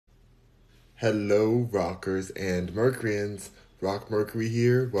Hello, rockers and Mercuryans. Rock Mercury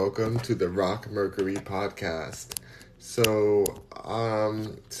here. Welcome to the Rock Mercury podcast. So,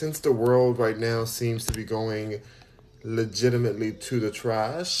 since the world right now seems to be going legitimately to the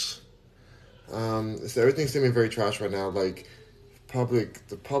trash, so everything's seeming very trash right now. Like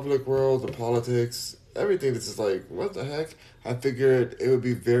the public world, the politics, everything. This is like, what the heck? I figured it would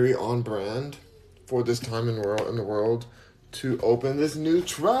be very on brand for this time in the world to open this new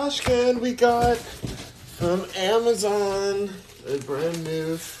trash can we got from Amazon. A brand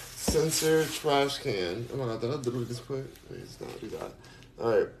new sensor trash can. Oh my god, did I literally just put? Please don't do that.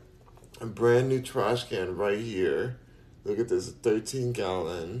 Alright. A brand new trash can right here. Look at this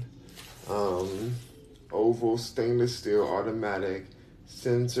 13-gallon oval stainless steel automatic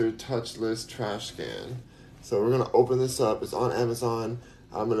sensor touchless trash can. So we're gonna open this up. It's on Amazon.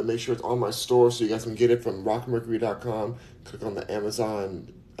 I'm gonna make sure it's on my store so you guys can get it from rockmercury.com. Click on the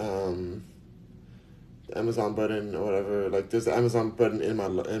Amazon button or whatever. Like there's the Amazon button in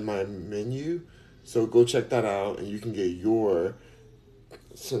my menu. So go check that out and you can get your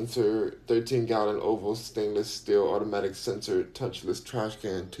sensor 13-gallon oval stainless steel automatic sensor touchless trash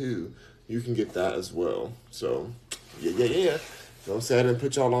can too. You can get that as well. So yeah. Don't say I didn't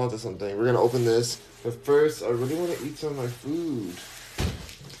put y'all onto something. We're gonna open this. But first I really wanna eat some of my food.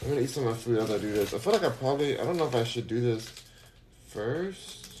 I'm gonna eat some of my food as I do this. I feel like I don't know if I should do this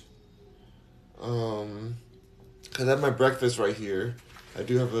first. Cause I have my breakfast right here. I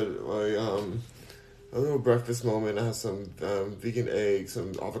do have a little breakfast moment. I have some vegan eggs,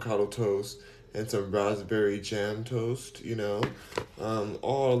 some avocado toast, and some raspberry jam toast,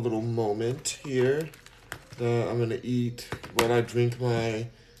 all a little moment here that I'm gonna eat when I drink my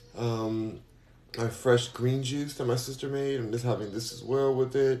fresh green juice that my sister made. I'm just having this as well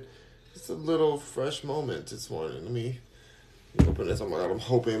with it. It's a little fresh moment this morning. Let me open this. Oh my god, I'm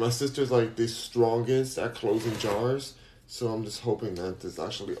hoping. My sister's like the strongest at closing jars. So I'm just hoping that this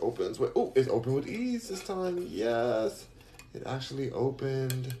actually opens. Oh, it's open with ease this time. Yes. It actually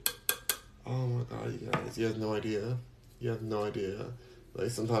opened. Oh my god, you guys. You have no idea. You have no idea.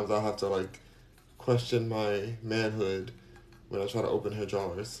 Like sometimes I'll have to like question my manhood when I try to open her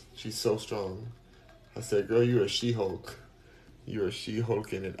jars. She's so strong. I said, girl, you're a She-Hulk. You're a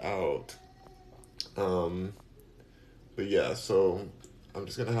She-Hulking it out. But yeah, so I'm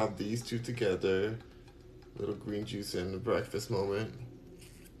just gonna have these two together. Little green juice in the breakfast moment.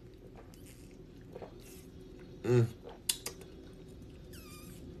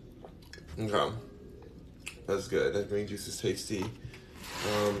 Okay. That's good. That green juice is tasty.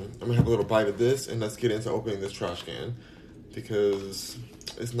 I'm gonna have a little bite of this and let's get into opening this trash can. Because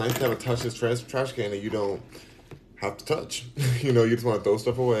it's nice to have a touchless trash can that you don't have to touch. You just want to throw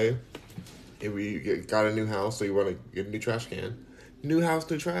stuff away. If we got a new house, so you want to get a new trash can. New house,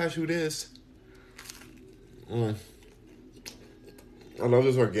 new trash, who this? I love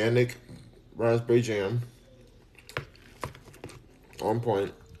this organic raspberry jam. On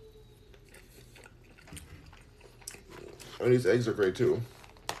point. And these eggs are great too.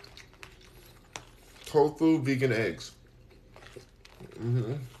 Tofu vegan eggs.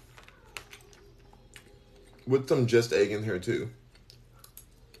 With some just egg in here too.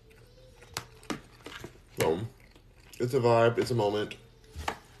 So, it's a vibe, it's a moment.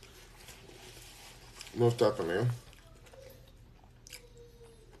 Most definitely.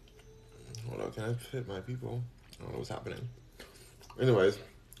 Hold on, can I fit my people? I don't know what's happening. Anyways,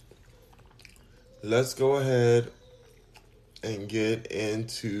 let's go ahead and get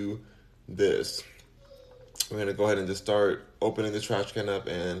into this. We're going to go ahead and just start opening the trash can up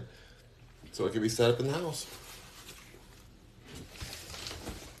and so it can be set up in the house.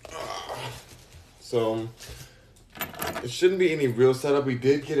 So it shouldn't be any real setup. We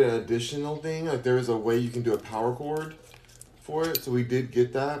did get an additional thing. Like there is a way you can do a power cord for it. So we did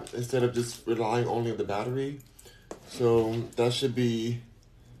get that instead of just relying only on the battery. So that should be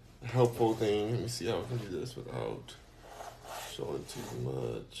a helpful thing. Let me see how I can do this without showing too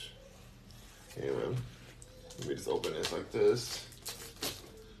much. Anyway, let me just open this like this.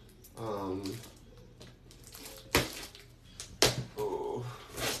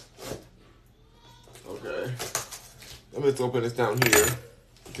 Okay. Let me just open this down here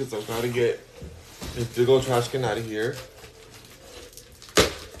because I'm trying to get this big old trash can out of here.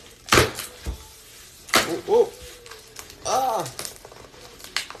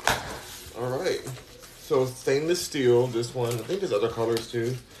 Alright. So stainless steel, this one. I think there's other colors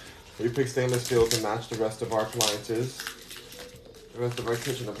too. We picked stainless steel to match the rest of our appliances. The rest of our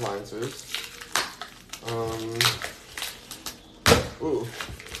kitchen appliances. Okay.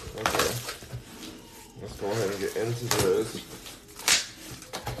 Let's go ahead and get into this.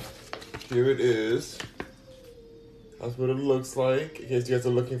 here it is. That's what it looks like, in case you guys are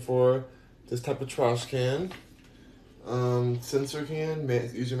looking for this type of trash can. Sensor can,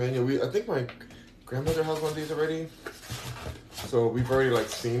 user manual. I think my grandmother has one of these already. So we've already like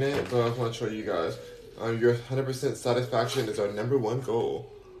seen it, but I just want to show you guys. Your 100% satisfaction is our #1 goal.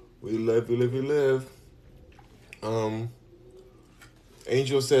 We live, we live, we live.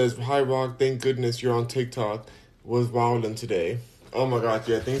 Angel says, "Hi Rock, thank goodness you're on TikTok. Was wildin' today." Oh my god,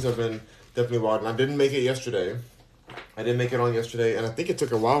 yeah, things have been definitely wild. And I didn't make it yesterday. I didn't make it on yesterday, and I think it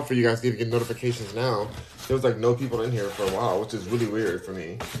took a while for you guys to even get notifications now. There was like no people in here for a while, which is really weird for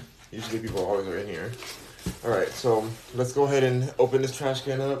me. Usually people always are in here. Alright, so let's go ahead and open this trash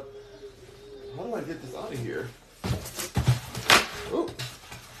can up. How do I get this out of here? Oh,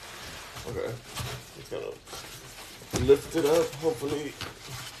 okay. Just gonna lift it up, hopefully.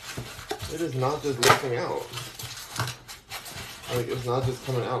 It is not just lifting out. Like, it's not just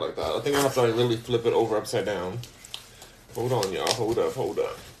coming out like that. I think I have to like really flip it over upside down. Hold on, y'all. Hold up, hold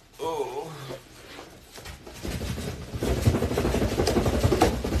up. Oh.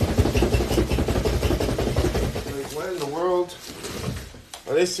 Like, what in the world?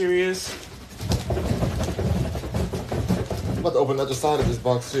 Are they serious? I'm about to open the other side of this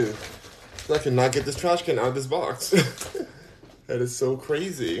box, too. So I cannot get this trash can out of this box. That is so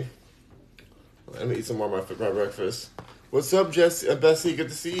crazy. Let me eat some more of my breakfast. What's up, Jesse? Bessie, good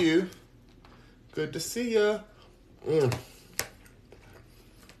to see you. Good to see ya.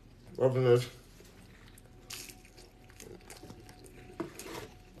 Loving this.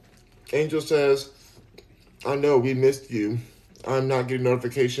 Angel says, "I know we missed you. I'm not getting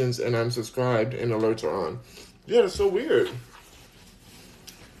notifications and I'm subscribed and alerts are on." Yeah, that's so weird.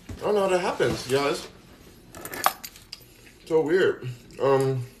 I don't know how that happens, guys. So weird.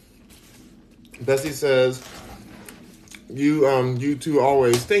 Bessie says, you two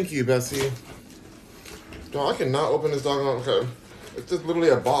always. Thank you, Bessie. Dog, I cannot open this doggone. Okay. It's just literally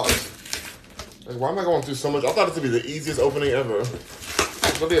a box. Like, why am I going through so much? I thought it would be the easiest opening ever.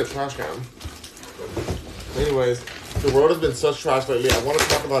 It's literally a trash can. Anyways, the world has been such trash lately. I want to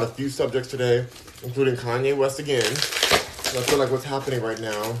talk about a few subjects today, including Kanye West again. And I feel like what's happening right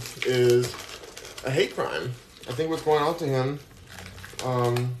now is a hate crime. I think what's going on to him,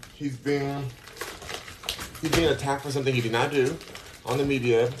 he's being attacked for something he did not do on the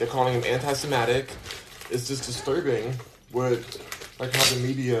media. They're calling him anti-Semitic. It's just disturbing like how the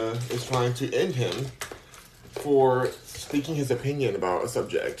media is trying to end him for speaking his opinion about a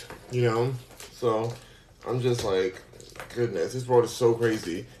subject, you know? So I'm just like, goodness, this world is so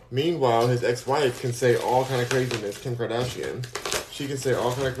crazy. Meanwhile, his ex-wife can say all kind of craziness, Kim Kardashian. She can say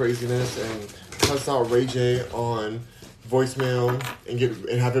all kind of craziness and cuss out Ray J on voicemail and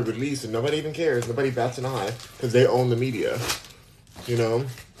have it released, and nobody even cares. Nobody bats an eye because they own the media, you know?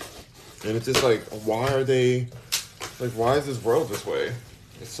 And it's just like, why is this world this way?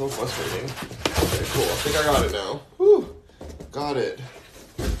 It's so frustrating. Okay, cool. I think I got it now. Whew. Got it.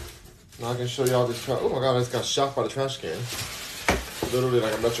 Now I can show y'all this trash. Oh my god, I just got shocked by the trash can. Literally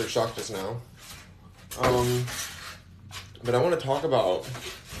like electric shock just now. But I want to talk about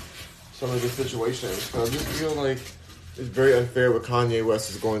some of the situations, because I just feel like it's very unfair what Kanye West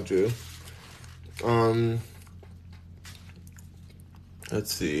is going through.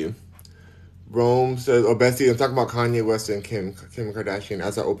 Let's see. Rome says, Bessie, I'm talking about Kanye West and Kim Kardashian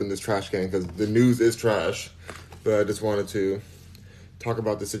as I open this trash can, because the news is trash. But I just wanted to talk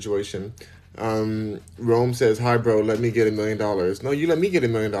about the situation. Rome says, "Hi, bro, let me get $1 million. No, you let me get $1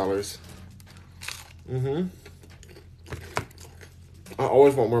 million. I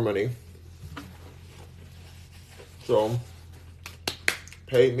always want more money. So,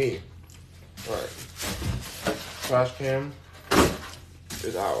 pay me. Alright. Trash can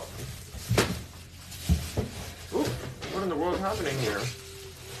is out. Ooh, what in the world is happening here?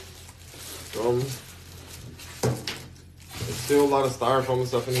 There's still a lot of styrofoam and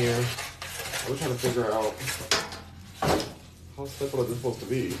stuff in here. I'm trying to figure out how simple is this supposed to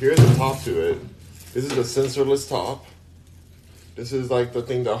be. Here's the top to it. This is the sensorless top. This is like the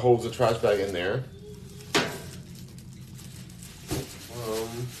thing that holds the trash bag in there.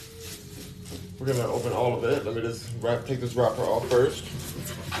 We're gonna open all of it. Let me just take this wrapper off first.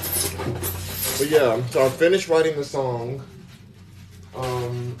 But yeah, so I finished writing the song.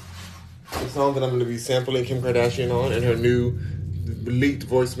 The song that I'm gonna be sampling Kim Kardashian on and her new leaked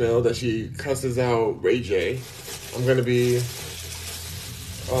voicemail that she cusses out Ray J. I'm gonna be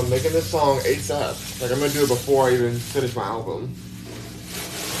making this song ASAP. Like, I'm gonna do it before I even finish my album,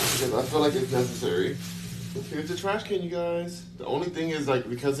 because I feel like it's necessary. Here's the trash can, you guys. The only thing is, like,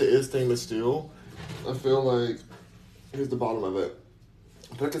 because it is stainless steel, I feel like, here's the bottom of it.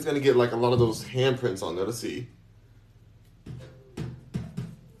 I feel like it's gonna get like a lot of those handprints on there. Let's see.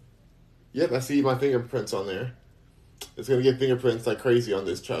 Yep, I see my fingerprints on there. It's gonna get fingerprints like crazy on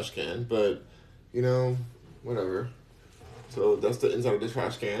this trash can, but you know, whatever. So that's the inside of the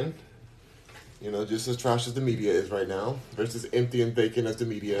trash can. You know, just as trash as the media is right now, versus empty and vacant as the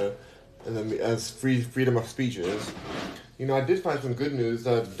media, and then as freedom of speech is. You know, I did find some good news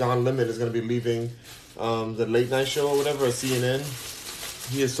that Don Lemon is going to be leaving the late night show or whatever at CNN.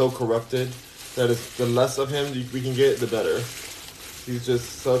 He is so corrupted that it's, the less of him we can get, the better. He's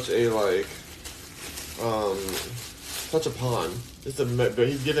just such a such a pawn. He's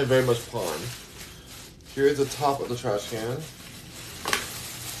given very much pawn. Here is the top of the trash can.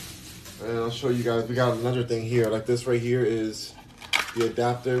 And I'll show you guys, we got another thing here. Like this right here is the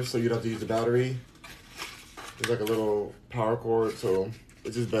adapter, so you don't have to use the battery. There's like a little power cord, so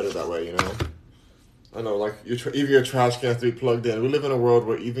it's just better that way, you know? I know, like, even your trash can has to be plugged in. We live in a world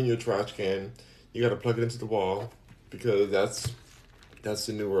where even your trash can, you gotta plug it into the wall, because that's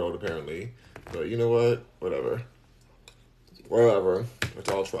the new world, apparently. But you know what? Whatever. Whatever. It's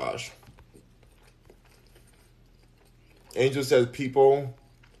all trash. Angel says people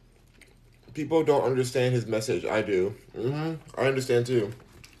don't understand his message. I do. I understand too.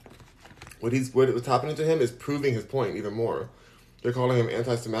 What's happening to him is proving his point even more. They're calling him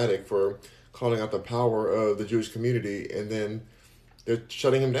anti-Semitic for calling out the power of the Jewish community, and then they're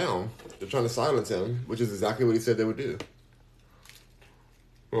shutting him down. They're trying to silence him, which is exactly what he said they would do.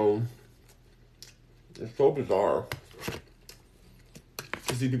 It's so bizarre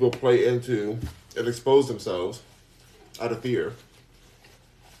to see people play into and expose themselves out of fear.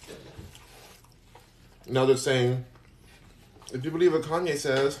 Now they're saying, if you believe what Kanye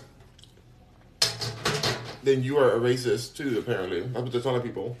says, then you are a racist too, apparently. That's what they're telling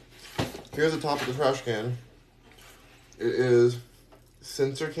people. Here's the top of the trash can. It is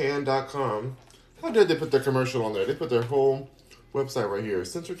censorcan.com. How dare they put their commercial on there? They put their whole website right here.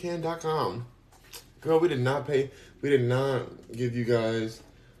 Censorcan.com. Girl, we did not give you guys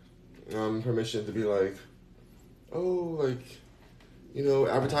permission to be like, oh, like, you know,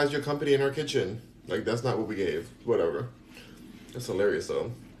 advertise your company in our kitchen. Like, that's not what we gave. Whatever. That's hilarious,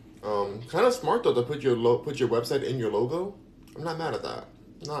 though. Kind of smart, though, to put your website in your logo. I'm not mad at that.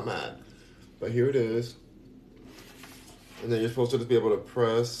 Not mad. But here it is. And then you're supposed to just be able to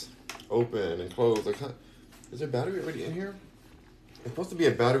press, open, and close. Like, is there a battery already in here? It's supposed to be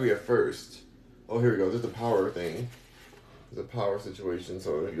a battery at first. Oh, here we go. There's a power thing. There's a power situation.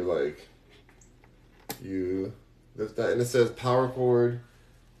 So you're like, there's that. And it says power cord.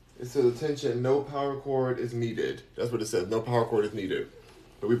 It says, attention, no power cord is needed. That's what it says. No power cord is needed.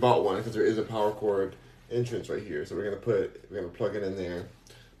 But we bought one because there is a power cord entrance right here. So we're gonna plug it in there.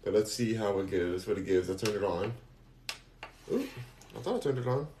 But let's see how it gives. What it gives. I turned it on. Ooh, I thought I turned it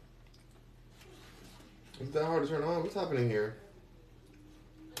on. Is it that hard to turn on? What's happening here?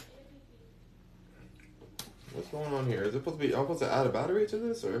 What's going on here? Is it supposed to be? I'm supposed to add a battery to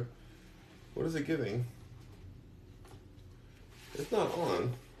this, or what is it giving? It's not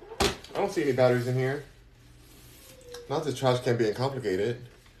on. I don't see any batteries in here. Not this trash can being complicated.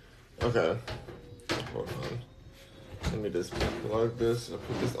 Okay. Hold on. Let me just plug this and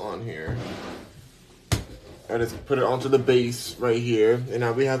put this on here. I just put it onto the base right here. And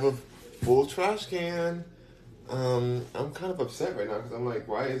now we have a full trash can. I'm kind of upset right now because I'm like,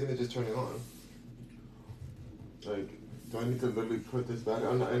 why isn't it just turning on? Like, do I need to literally put this back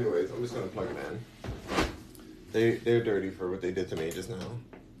on? Anyways, I'm just going to plug it in. They're dirty for what they did to me just now.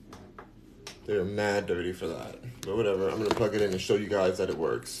 They're mad dirty for that. But whatever, I'm going to plug it in and show you guys that it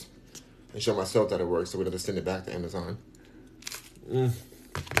works. And show myself that it works so we don't have to send it back to Amazon.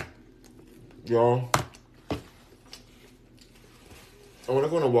 Y'all, I want to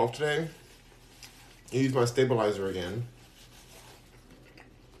go on a walk today and use my stabilizer again.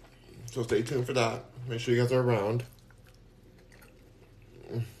 So stay tuned for that. Make sure you guys are around.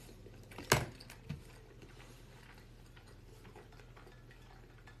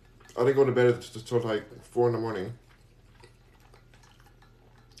 I didn't go to bed until like 4 in the morning.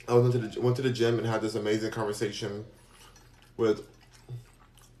 I went to the gym and had this amazing conversation with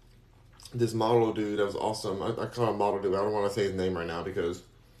this model dude that was awesome. I call him model dude. I don't want to say his name right now because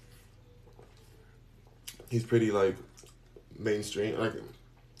he's pretty like mainstream. Like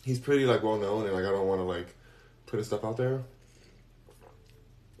he's pretty like well known, and like I don't want to like put his stuff out there.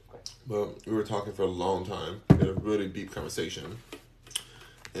 But we were talking for a long time. We had a really deep conversation.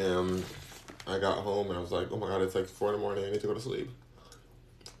 And I got home and I was like, oh my God, it's like 4 in the morning. I need to go to sleep.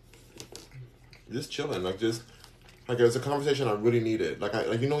 Just chilling. Like it's a conversation I really needed. Like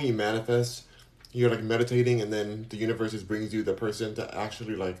you know when you manifest you're like meditating, and then the universe just brings you the person to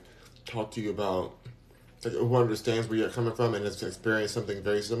actually like talk to you about, like, who understands where you're coming from and has experienced something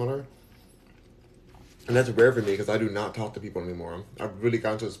very similar. And that's rare for me because I do not talk to people anymore. I've really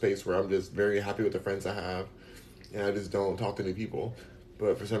gotten to a space where I'm just very happy with the friends I have, and I just don't talk to new people.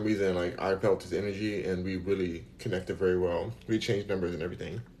 But for some reason, like, I felt his energy, and we really connected very well. We changed numbers and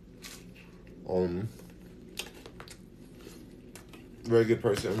everything. Very good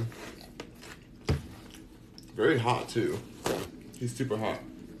person. Very hot too. He's super hot.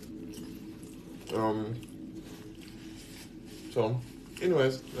 So,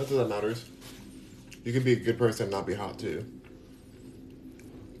 anyways, that's all that matters. You can be a good person and not be hot too.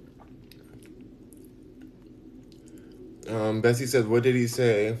 Bessie says, what did he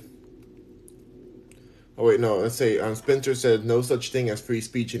say? Oh, wait, no. Let's say Spencer said no such thing as free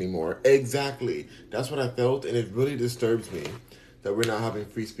speech anymore. Exactly. That's what I felt, and it really disturbs me that we're not having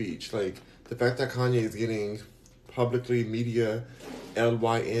free speech. Like, the fact that Kanye is getting publicly media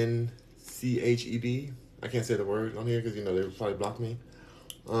lynched. I can't say the word on here because, you know, they would probably block me.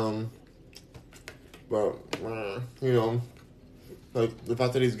 But, you know, like, the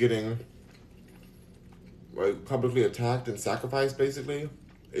fact that he's getting, like, publicly attacked and sacrificed, basically,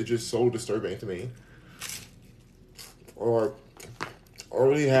 it's just so disturbing to me. Or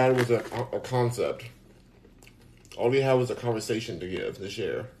all he had was a concept. All he had was a conversation to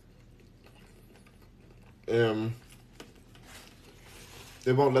share. They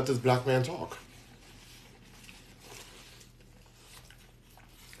won't let this black man talk.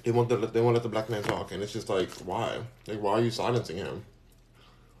 They won't let the black man talk, and it's just like, why? Like, why are you silencing him?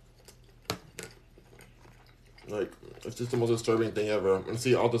 Like, it's just the most disturbing thing ever. And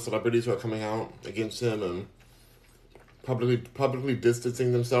see all the celebrities who are coming out against him and publicly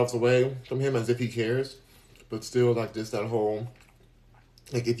distancing themselves away from him as if he cares, but still, like, just that whole,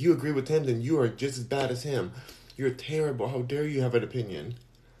 like, if you agree with him, then you are just as bad as him. You're terrible. How dare you have an opinion?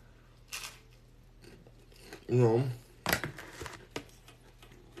 You know,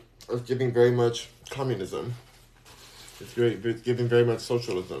 it's giving very much communism. It's giving very much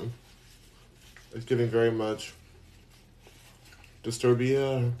socialism. It's giving very much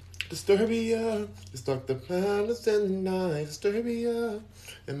Disturbia. It's like the planets in the night. Disturbia.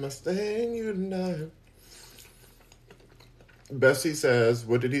 Am I staying you tonight? Bessie says,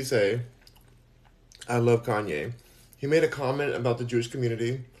 what did he say? I love Kanye. He made a comment about the Jewish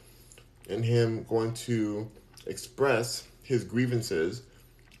community and him going to express his grievances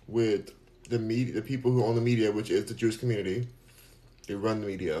with the media, the people who own the media, which is the Jewish community. They run the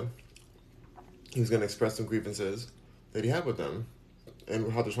media. He's going to express some grievances that he had with them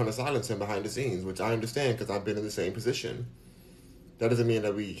and how they're trying to silence him behind the scenes, which I understand because I've been in the same position. That doesn't mean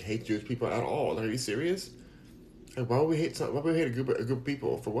that we hate Jewish people at all. Are you serious? Like, why would we hate a group of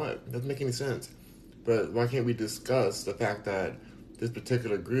people? For what? It doesn't make any sense. But why can't we discuss the fact that this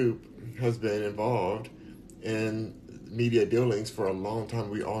particular group has been involved in media dealings for a long time?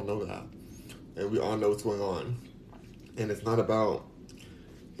 We all know that. And we all know what's going on. And it's not about,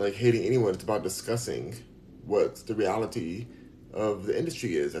 like, hating anyone. It's about discussing what the reality of the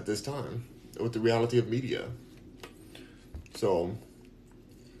industry is at this time, what the reality of media. So,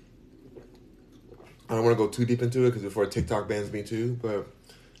 I don't want to go too deep into it because before TikTok bans me too, but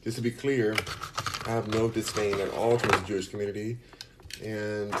just to be clear, I have no disdain at all towards the Jewish community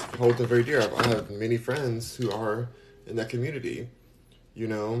and hold them very dear. I have many friends who are in that community, you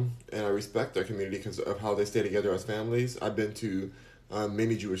know, and I respect their community because of how they stay together as families. I've been to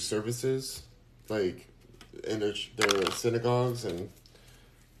many Jewish services, like in their synagogues and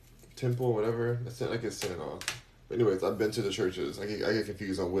temple, whatever. It's not like a synagogue. But anyways, I've been to the churches. I get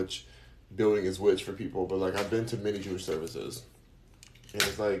confused on which building is which for people, but like I've been to many Jewish services. And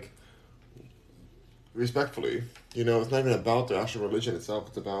it's like, respectfully, you know, it's not even about the actual religion itself.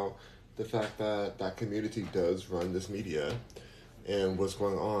 It's about the fact that that community does run this media, and what's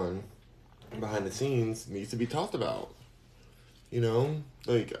going on behind the scenes needs to be talked about. You know,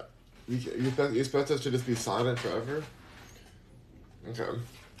 like, you expect us to just be silent forever? Okay,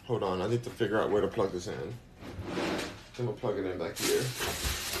 hold on. I need to figure out where to plug this in. I'm gonna plug it in back here.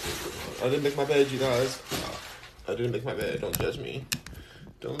 I didn't make my bed, you guys. I didn't make my bed. Don't judge me.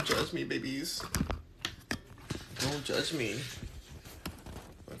 Don't judge me, babies. Don't judge me.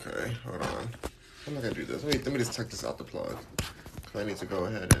 Okay, hold on. I'm not gonna do this. Let me just take this out the plug. I need to go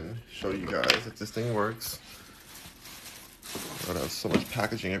ahead and show you guys if this thing works. Oh, there's so much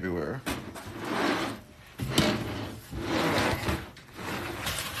packaging everywhere.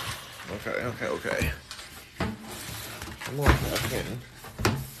 Okay. Come on, trash can.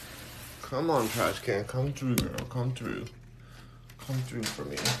 Come on, trash can. Come through, girl. Come through. Come through for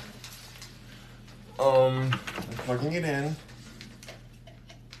me. I'm plugging it in.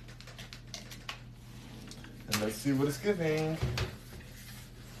 And let's see what it's giving.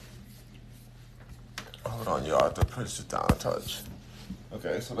 Hold on, y'all. I have to push it down a touch.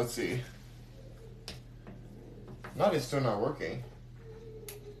 Okay, so let's see. No, it's still not working.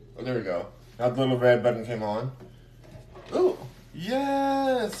 Oh, there we go. Now the little red button came on. Ooh,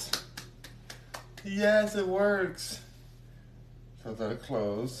 yes! Yes, it works. So let it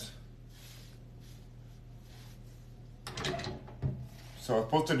close. So it's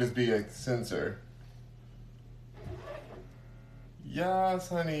supposed to just be a sensor. Yes,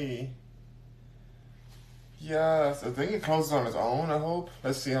 honey. Yes, I think it closes on its own, I hope.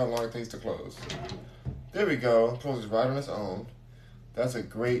 Let's see how long it takes to close. There we go. It closes right on its own. That's a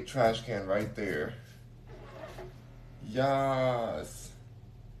great trash can right there. Yes.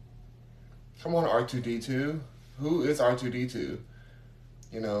 Come on, R2D2. Who is R2D2?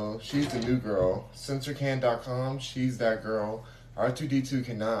 You know, she's the new girl. Censorcan.com, she's that girl. R2D2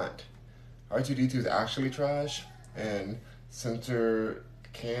 cannot. R2D2 is actually trash. And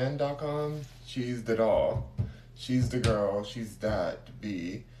Censorcan.com, she's the doll. She's the girl. She's that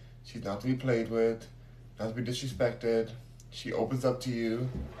B. She's not to be played with, not to be disrespected. She opens up to you.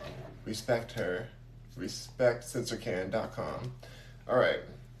 Respect her. Respect Censorcan.com. All right.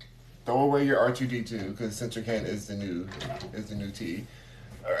 Throw away your R2D2 because Censorcan is the new T.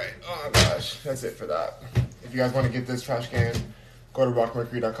 All right. Oh my gosh, that's it for that. If you guys want to get this trash can, go to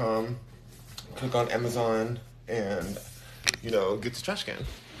rockmercury.com, click on Amazon, and get this trash can.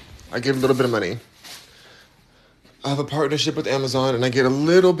 I give a little bit of money. I have a partnership with Amazon, and I get a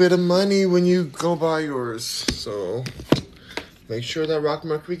little bit of money when you go buy yours. So make sure that Rock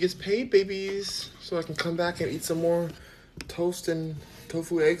Mercury gets paid, babies, so I can come back and eat some more toast and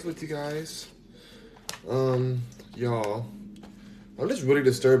tofu eggs with you guys. Y'all, I'm just really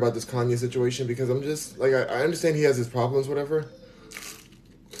disturbed by this Kanye situation because I'm just, like, I understand he has his problems, whatever.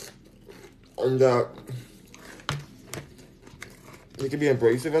 And that he can be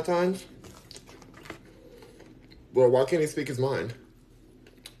abrasive at times. Well, why can't he speak his mind?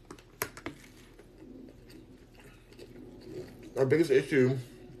 Our biggest issue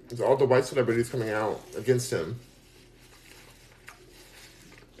is all the white celebrities coming out against him.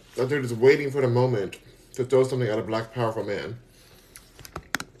 That they're just waiting for the moment to throw something at a black, powerful man.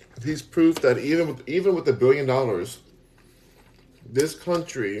 He's proof that even with $1 billion, this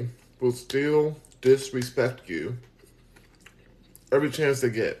country will still disrespect you every chance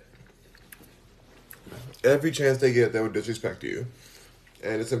they get. Every chance they get, they will disrespect you.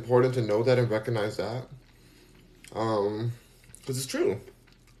 And it's important to know that and recognize that. Because it's true.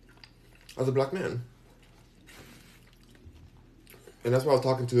 As a black man. And that's what I was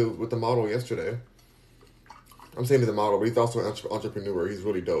talking to with the model yesterday. I'm saying he's a model, but he's also an entrepreneur. He's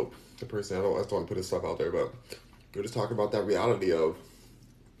really dope. The person, I just don't want to put his stuff out there, but we're just talking about that reality of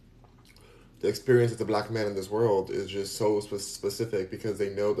the experience as a black man in this world is just so specific because they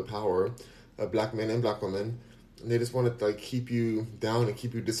know the power of black men and black women, and they just want to keep you down and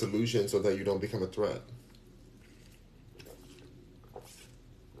keep you disillusioned so that you don't become a threat.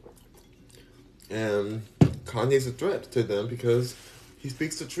 And Kanye's a threat to them because he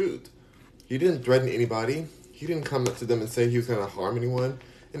speaks the truth. He didn't threaten anybody. He didn't come up to them and say he was going to harm anyone.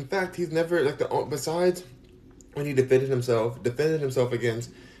 In fact, he's never, besides when he defended himself against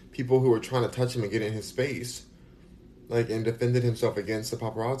people who were trying to touch him and get in his space, and defended himself against the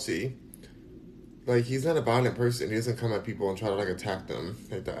paparazzi. He's not a violent person. He doesn't come at people and try to, attack them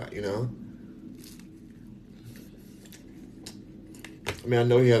like that, I mean, I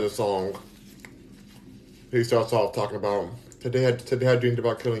know he has a song. He starts off talking about, today I dreamed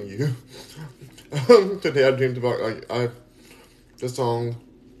about killing you. Today I dreamed about, the song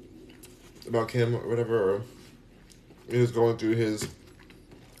about Kim or whatever, or he was going through his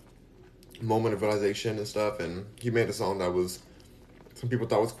moment of realization and stuff, and he made a song that was, some people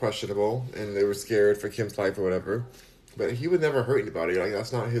thought was questionable, and they were scared for Kim's life or whatever, but he would never hurt anybody.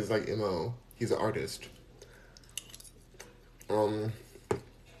 That's not his, MO. He's an artist.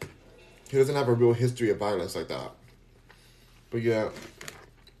 He doesn't have a real history of violence like that. But yeah,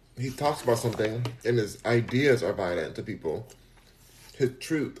 he talks about something, and his ideas are violent to people. His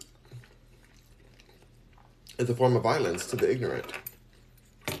truth is a form of violence to the ignorant.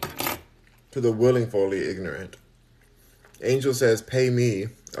 To the willingly ignorant. Angel says, pay me.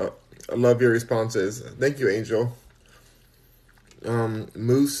 I love your responses. Thank you, Angel.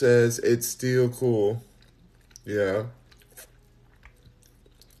 Moose says, it's still cool. Yeah.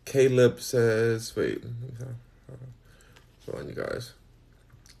 Caleb says, wait. Hold on, you guys.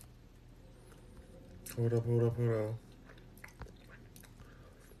 Hold up.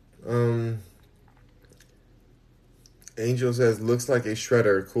 Angel says, looks like a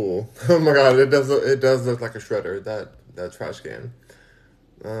shredder. Cool. Oh my god, it does look like a shredder, that trash can.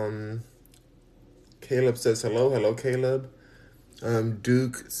 Um, Caleb says, hello, Caleb.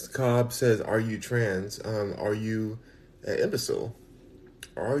 Duke Cobb says, are you trans? Are you an imbecile?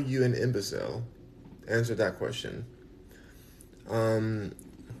 Are you an imbecile? Answer that question. Um,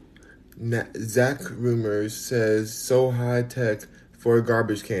 Zach Rumors says, so high tech for a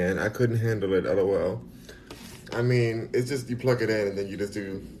garbage can. I couldn't handle it, lol. I mean, it's just you plug it in and then you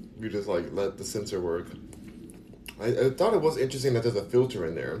just like let the sensor work. I thought it was interesting that there's a filter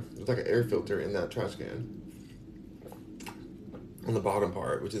in there. There's like an air filter in that trash can on the bottom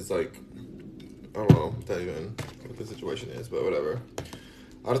part, which is like, I don't know what the situation is, but whatever.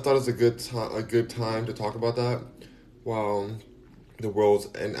 I just thought it was a good time to talk about that while the world's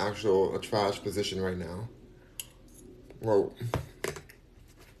in a trash position right now. Well,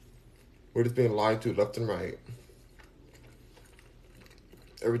 we're just being lied to left and right.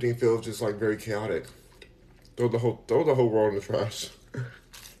 Everything feels just like very chaotic. Throw the whole world in the trash.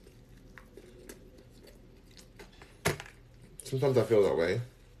 Sometimes I feel that way.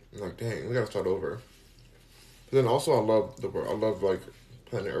 I'm like, dang, we gotta start over. But then also, I love the world. I love like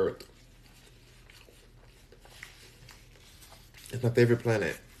planet Earth. It's my favorite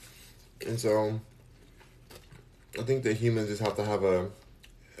planet, and so I think that humans just have to have a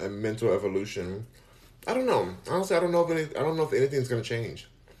mental evolution. I don't know. Honestly, I don't know if anything's gonna change.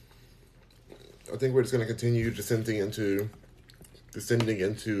 I think we're just gonna continue descending into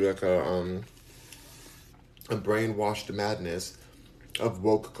like a brainwashed madness of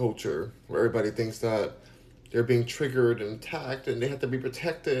woke culture, where everybody thinks that they're being triggered and attacked, and they have to be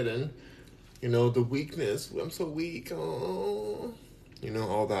protected, and the weakness. I'm so weak. Oh,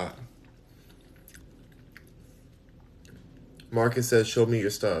 all that. Marcus says, "Show me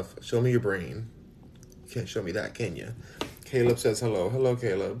your stuff. Show me your brain. You can't show me that, can you?" Caleb says, "Hello,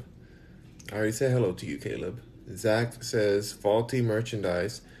 Caleb." I already said hello to you, Caleb. Zach says, "Faulty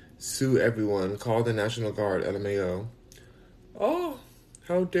merchandise. Sue everyone. Call the National Guard. LMAO." Oh,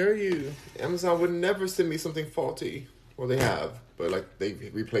 how dare you? Amazon would never send me something faulty. Well, they have, but like they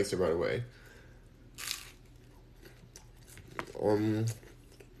replaced it right away.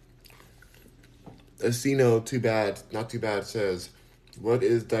 Asino, not too bad, says, what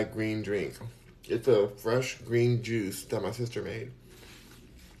is that green drink? It's a fresh green juice that my sister made.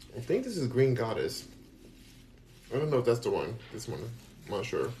 I think this is Green Goddess. I don't know if that's the one. This one, I'm not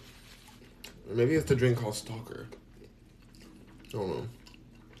sure. Or maybe it's the drink called Stalker. I don't know.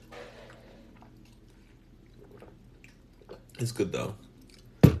 It's good though.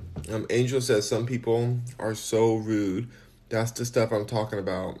 Angel says some people are so rude. That's the stuff I'm talking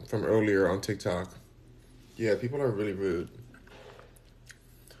about from earlier on TikTok. Yeah, people are really rude.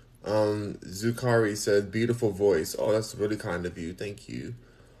 Zukari said, beautiful voice. Oh, that's really kind of you. Thank you.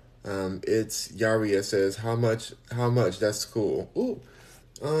 It's Yaria says, how much? That's cool. Ooh.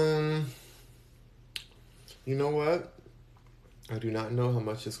 You know what? I do not know how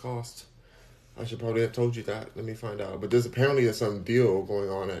much this cost. I should probably have told you that. Let me find out. But there's apparently some deal going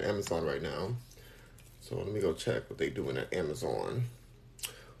on at Amazon right now. So let me go check what they doing at Amazon.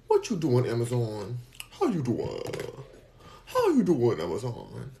 What you doing, Amazon? How you doing? How you doing,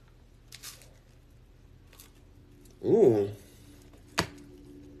 Amazon? Ooh.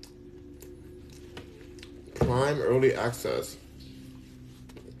 Prime early access.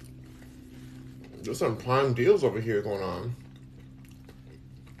 There's some prime deals over here going on.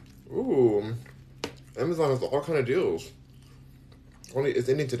 Ooh. Amazon has all kind of deals. It's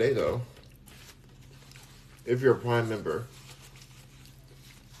ending today though. If you're a Prime member.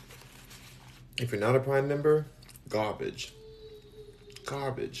 If you're not a Prime member, garbage.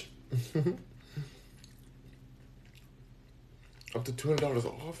 Garbage. Up to $200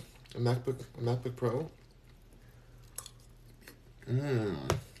 off a MacBook Pro. I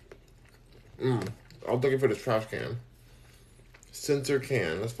was looking for this trash can. Sensor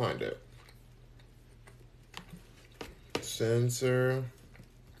can. Let's find it. Sensor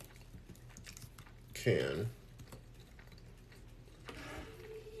can.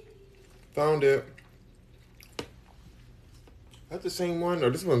 Found it. That's the same one? Or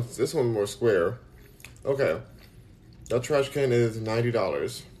this one's more square. Okay. That trash can is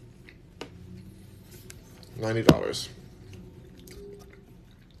 $90. $90.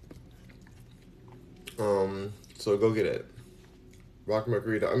 So go get it. Rock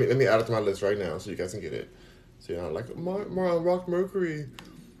Mercury. Let me add it to my list right now so you guys can get it. So you're not like, Rock Mercury,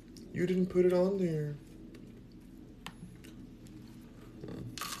 you didn't put it on there.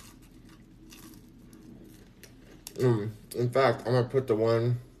 In fact, I'm gonna put the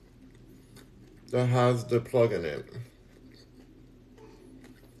one that has the plug in it.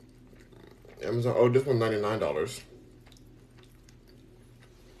 Amazon. Oh, this one $99.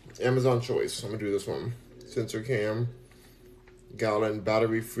 Amazon Choice. I'm gonna do this one. Sensor cam, gallon,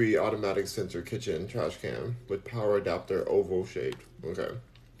 battery-free automatic sensor kitchen trash can with power adapter, oval shaped. Okay,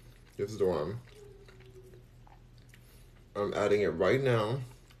 this is the one. I'm adding it right now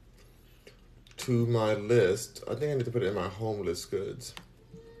to my list. I think I need to put it in my home list goods.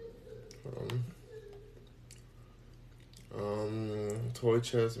 Toy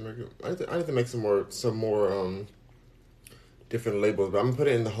chest. I need to make some more different labels, but I'm gonna put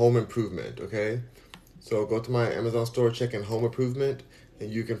it in the home improvement. Okay, so go to my Amazon store, check in home improvement,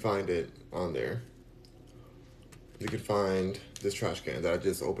 and you can find it on there. You can find this trash can that I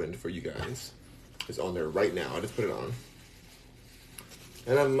just opened for you guys. It's on there right now. I just put it on.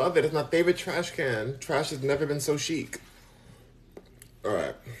 And I love it. It's my favorite trash can. Trash has never been so chic. All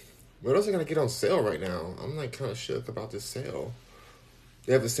right. What else are going to get on sale right now? I'm like kind of shook about this sale.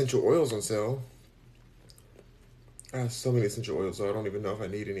 They have essential oils on sale. I have so many essential oils, so I don't even know if I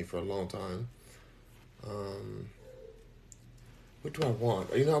need any for a long time. What do I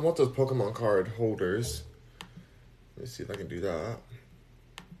want? You know, I want those Pokemon card holders. Let me see if I can do that.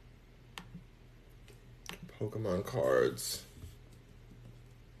 Pokemon cards.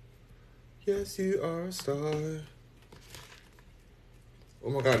 Yes, you are a star. Oh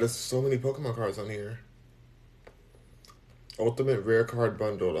my god, there's so many Pokemon cards on here. Ultimate Rare Card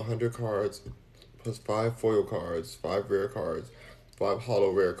Bundle, 100 cards, plus 5 foil cards, 5 rare cards, 5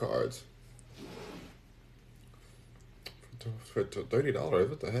 holo rare cards. For $30,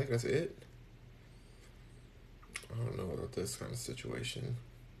 what the heck, that's it? I don't know about this kind of situation.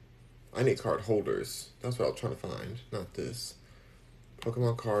 I need card holders. That's what I was trying to find, not this.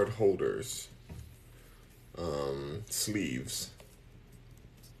 Pokemon card holders. Sleeves.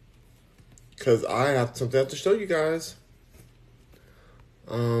 Because I have something to show you guys.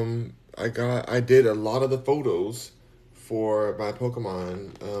 I did a lot of the photos for my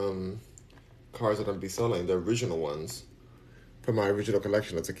Pokemon cards that I'm gonna be selling, the original ones from my original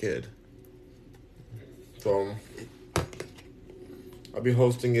collection as a kid. So I'll be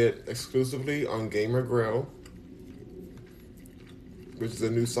hosting it exclusively on Gamer Grill, which is a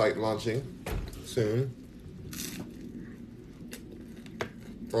new site launching soon.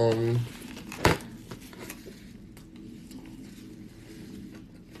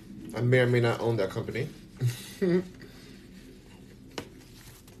 I may or may not own that company. But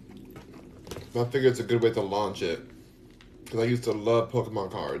I figure it's a good way to launch it. Because I used to love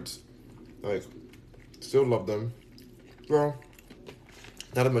Pokemon cards. Like, still love them. Well,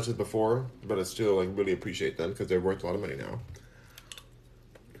 not as much as before, but I still like really appreciate them because they're worth a lot of money now.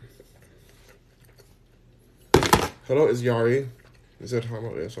 Hello, it's Yari. Is that how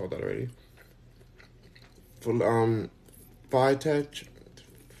I saw that already? Fitech,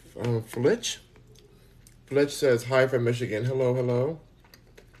 Fletch? Fletch says, hi from Michigan. Hello, hello.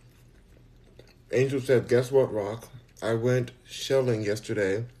 Angel said, guess what, Rock? I went shelling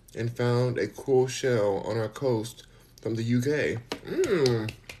yesterday and found a cool shell on our coast from the UK.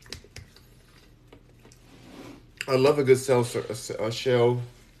 I love a good shell.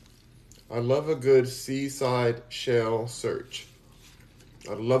 I love a good seaside shell search.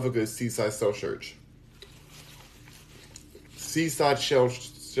 I love a good seaside shell search. Seaside shell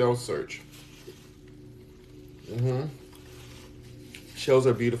search. Shells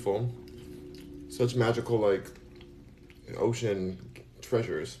are beautiful. Such magical, like, ocean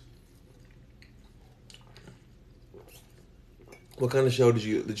treasures. What kind of shell did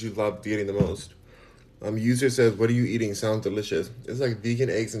you love eating the most? User says, what are you eating? Sounds delicious. It's like vegan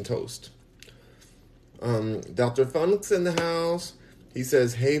eggs and toast. Dr. Funk's in the house. He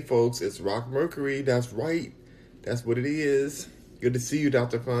says, hey folks, it's Rock Mercury. That's right. That's what it is. Good to see you,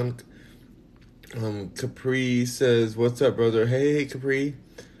 Dr. Funk. Capri says, what's up, brother? Hey, Capri.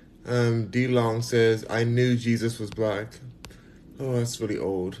 D-Long says, I knew Jesus was black. Oh, that's really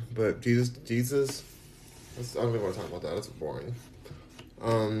old. But Jesus, I don't even want to talk about that. That's boring.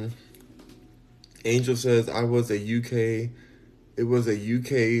 Angel says, it was a UK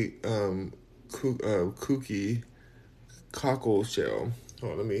kooky cockle shell.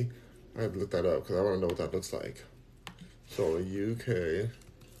 Oh, I have to look that up because I want to know what that looks like. So, a UK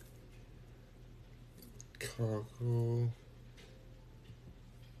cockle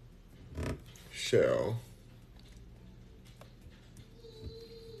shell.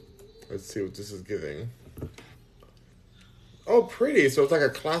 Let's see what this is giving. Oh, pretty. So it's like a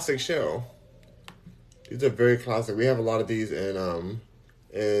classic shell. These are very classic. We have a lot of these in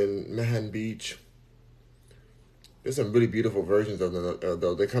Manhattan Beach. There's some really beautiful versions of them,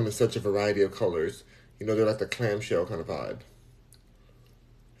 though. They come in such a variety of colors. You know, they're like the clamshell kind of vibe.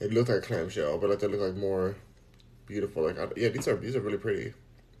 It looked like a clamshell, but like they look like more beautiful. Like yeah, these are really pretty.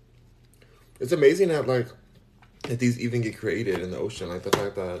 It's amazing that these even get created in the ocean. Like the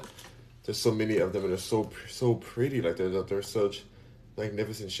fact that there's so many of them and they're so pretty. Like they're such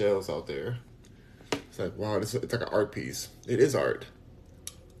magnificent shells out there. It's like wow, it's like an art piece. It is art,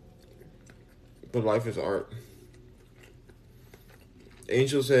 but life is art.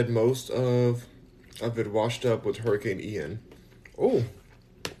 Angel said most of it washed up with Hurricane Ian. Oh,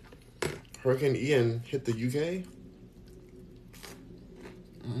 Hurricane Ian hit the UK?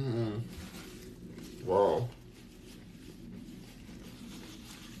 Wow.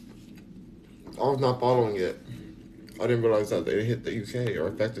 I was not following it. I didn't realize that it hit the UK or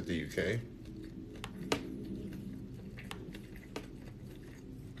affected the UK.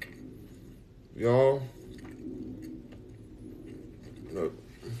 Y'all, look.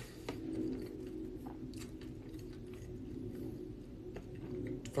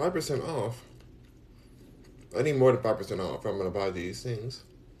 5% off. I need more than 5% off if I'm gonna buy these things.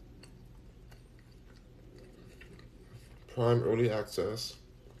 Prime early access.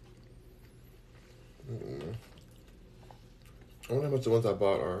 I wonder how much the ones I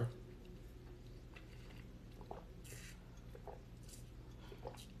bought are.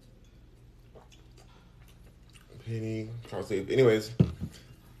 Penny, car sleeve. Anyways,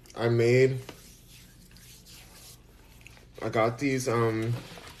 I got these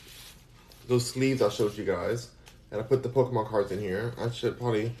those sleeves I showed you guys, and I put the Pokemon cards in here. I should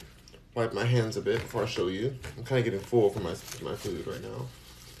probably wipe my hands a bit before I show you. I'm kind of getting full for my food right now.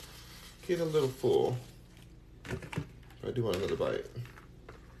 Getting a little full. I do want another bite.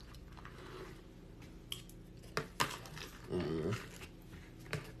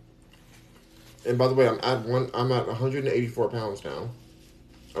 And by the way, I'm at 184 pounds now.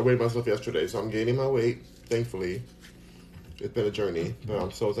 I weighed myself yesterday, so I'm gaining my weight. Thankfully, it's been a journey, but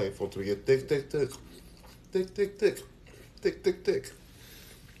I'm so thankful to get thick.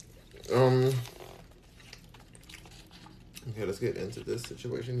 Okay, let's get into this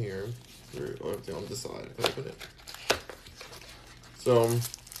situation here. Everything on this side. I can open it. So,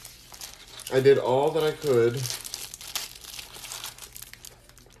 I did all that I could,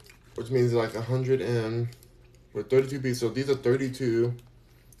 which means like 100 and with 32 pieces. So these are 32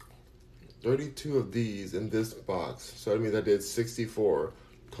 of these in this box. So that means I did 64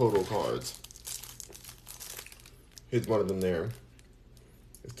 total cards. Here's one of them there.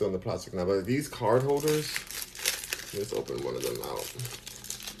 It's still in the plastic now. But these card holders, let's open one of them out.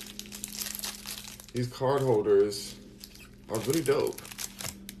 These card holders are really dope.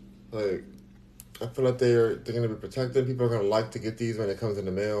 Like, I feel like they're gonna be protected. People are gonna like to get these when it comes in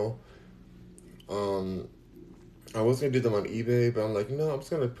the mail. I was gonna do them on eBay, but I'm like, no, I'm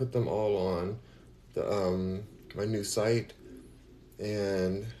just gonna put them all on the my new site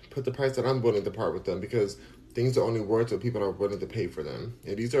and put the price that I'm willing to part with them, because things are only worth what people are willing to pay for them.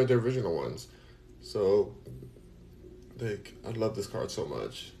 And these are the original ones. So, like, I love this card so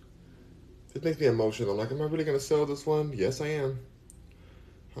much. It makes me emotional. I'm like, am I really gonna sell this one? Yes, I am.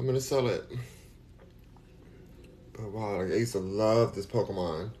 I'm gonna sell it. But wow, like, I used to love this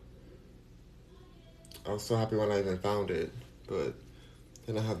Pokemon. I was so happy when I even found it. But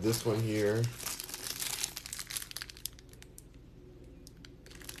then I have this one here.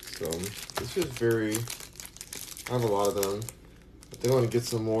 So it's just very, I have a lot of them. I think I want to get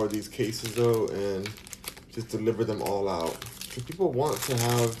some more of these cases though and just deliver them all out. Because people want to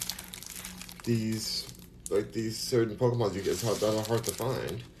have these, like these certain Pokemon you get that are hard to find.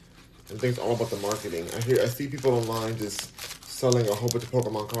 And I think it's all about the marketing. I see people online just selling a whole bunch of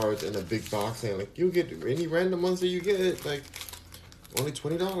Pokemon cards in a big box saying like, you get any random ones that you get, like only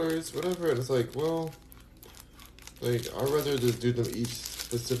 $20, whatever. And it's like, well, like I'd rather just do them each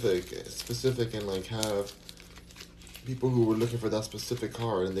specific and like have people who were looking for that specific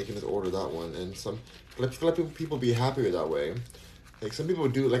card and they can just order that one. And I feel like people be happier that way. Like some people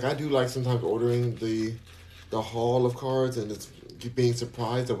do, like I do like sometimes ordering the haul of cards and it's being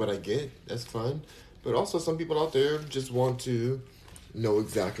surprised at what I get. That's fun. But also some people out there just want to know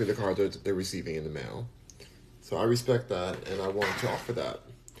exactly the card they're receiving in the mail. So I respect that and I want to offer that.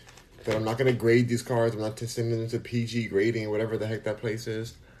 But I'm not going to grade these cards. I'm not sending them to PG grading or whatever the heck that place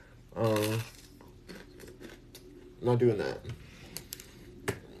is. I'm not doing that.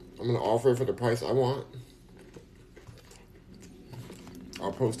 I'm going to offer it for the price I want.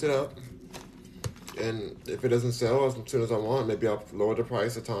 I'll post it up. And if it doesn't sell as soon as I want, maybe I'll lower the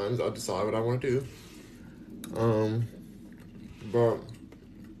price at times. I'll decide what I want to do. But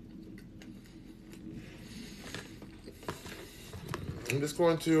I'm just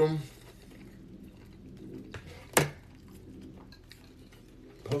going to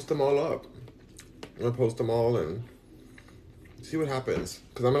post them all up. I'm gonna post them all and see what happens.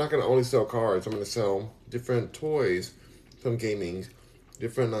 Because I'm not gonna only sell cards. I'm gonna sell different toys from gaming,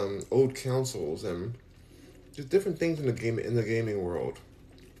 different old consoles, and just different things in the gaming world.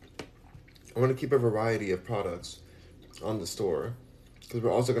 I want to keep a variety of products on the store because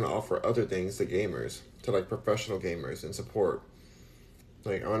we're also gonna offer other things to gamers, to like professional gamers and support.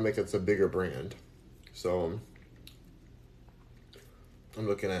 Like I want to make it a bigger brand, so I'm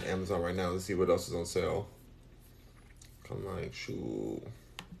looking at Amazon right now to see what else is on sale. I'm like, shoot,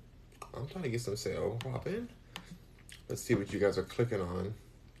 I'm trying to get some sale popping. Let's see what you guys are clicking on.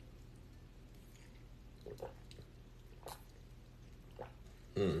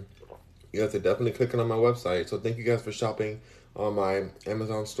 You guys are definitely clicking on my website. So thank you guys for shopping on my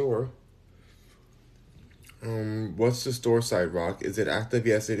Amazon store. What's the store site, Rock? Is it active?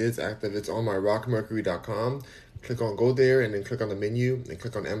 Yes, it is active. It's on my rockmercury.com. Go there and then click on the menu and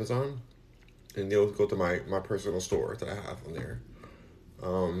click on Amazon. And you'll go to my personal store that I have on there.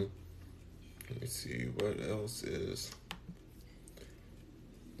 Let me see, what else is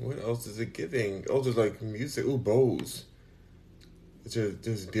it giving? Oh, there's like music. Ooh, Bose.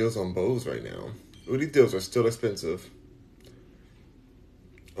 There's deals on Bose right now. Ooh, these deals are still expensive.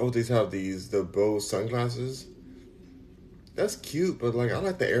 Oh, these have the Bose sunglasses. That's cute, but like I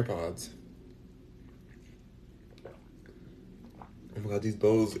like the AirPods. Oh my god, these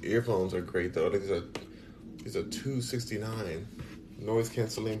Bose earphones are great though. These are $269. Noise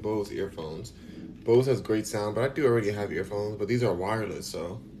canceling Bose earphones. Bose has great sound, but I do already have earphones, but these are wireless,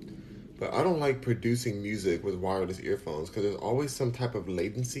 so. But I don't like producing music with wireless earphones because there's always some type of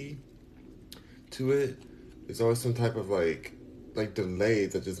latency to it. There's always some type of like delay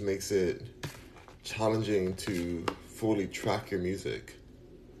that just makes it challenging to fully track your music.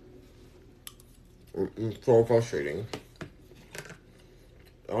 It's so frustrating.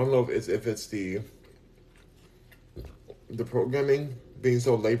 I don't know if it's the programming being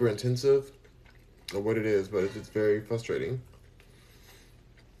so labor intensive or what it is, but it's very frustrating.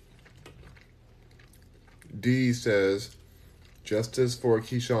 D says, justice for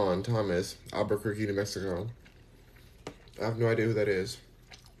Keyshawn Thomas, Albuquerque, New Mexico. I have no idea who that is.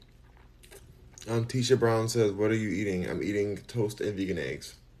 Tisha Brown says, what are you eating? I'm eating toast and vegan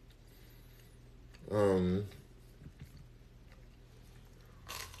eggs.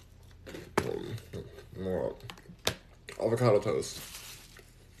 More avocado toast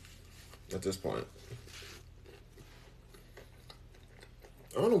at this point.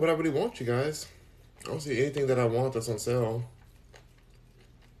 I don't know what I really want, you guys. I don't see anything that I want that's on sale.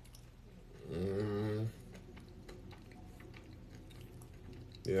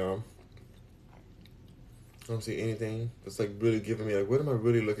 Yeah. I don't see anything that's like really giving me like, what am I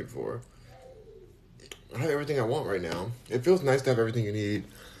really looking for? I have everything I want right now. It feels nice to have everything you need.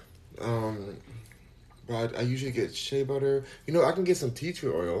 But I usually get shea butter. You know, I can get some tea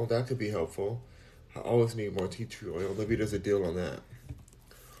tree oil. That could be helpful. I always need more tea tree oil. Maybe there's a deal on that.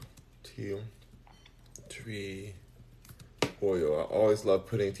 Tea tree oil. I always love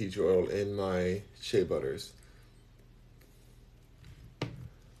putting tea tree oil in my shea butters.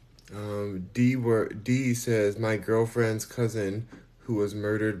 D says, my girlfriend's cousin who was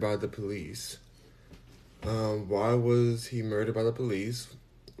murdered by the police. Why was he murdered by the police?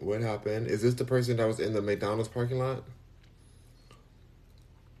 What happened? Is this the person that was in the McDonald's parking lot?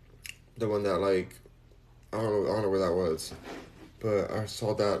 The one that like, I don't know where that was, but I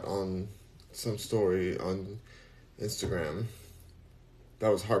saw that on some story on Instagram. That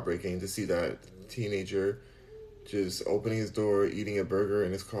was heartbreaking to see that teenager just opening his door, eating a burger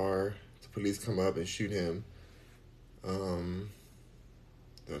in his car. The police come up and shoot him.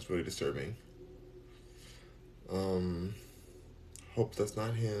 That's really disturbing. Hope that's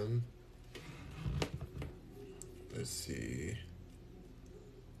not him. Let's see.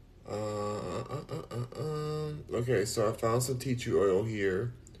 Okay, so I found some tea tree oil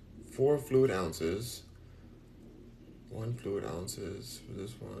here. 4 fluid ounces. 1 fluid ounces for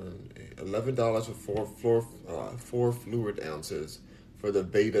this one. $11 for four fluid ounces for the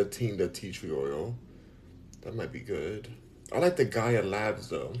Beta Tinda tea tree oil. That might be good. I like the Gaia Labs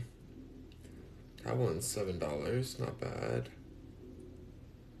though. That one's $7. Not bad.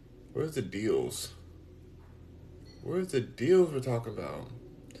 Where's the deals? Where's the deals we're talking about?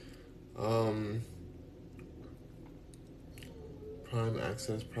 Prime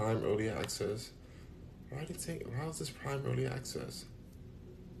access, Prime early access. How's this Prime early access?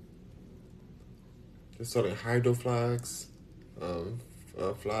 They're selling Hydro Flask,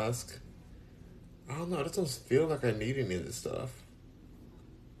 Flask. I don't know, I just don't feel like I need any of this stuff.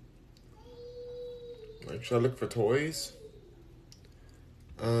 Like, should I look for toys?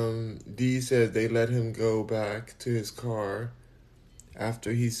 D said they let him go back to his car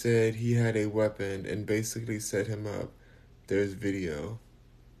after he said he had a weapon and basically set him up. There's video.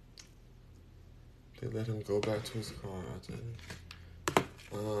 They let him go back to his car.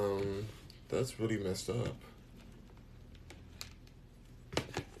 That's really messed up.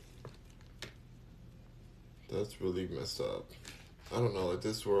 That's really messed up. I don't know, like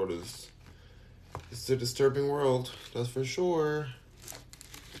this world it's a disturbing world, that's for sure.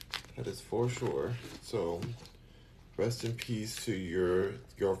 That is for sure. So, rest in peace to your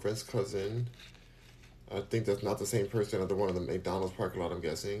girlfriend's cousin. I think that's not the same person at the one in the McDonald's parking lot, I'm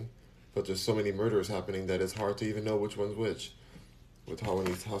guessing. But there's so many murders happening that it's hard to even know which one's which. With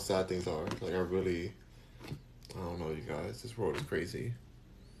how sad things are. Like, I don't know, you guys. This world is crazy.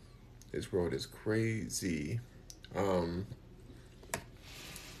 This world is crazy. Let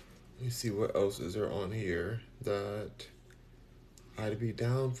me see what else is there on here that I'd be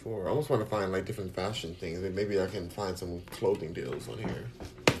down for. I almost want to find like different fashion things. Maybe I can find some clothing deals on here.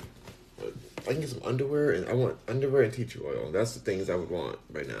 But I can get some underwear, and I want underwear and tea tree oil. That's the things I would want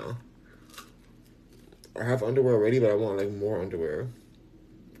right now. I have underwear already, but I want like more underwear.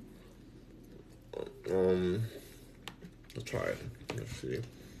 Let's try it. Let's see.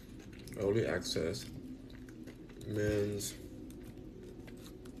 Early access men's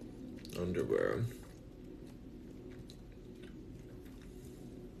underwear.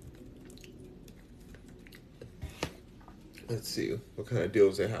 Let's see what kind of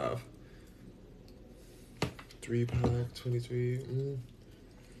deals they have. 3-pack, 23.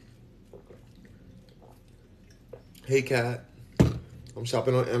 Hey, Kat. I'm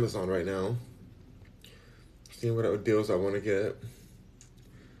shopping on Amazon right now. Seeing what deals I want to get.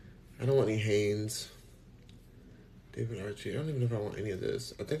 I don't want any Hanes. David Archie. I don't even know if I want any of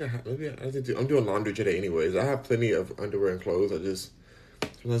this. I think I have. Maybe I'm doing laundry today anyways. I have plenty of underwear and clothes.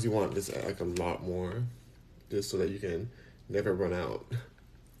 Sometimes you want this like a lot more. Just so that you can never run out.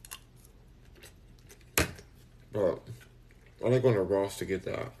 But I like going to Ross to get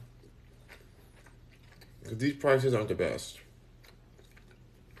that. Because these prices aren't the best.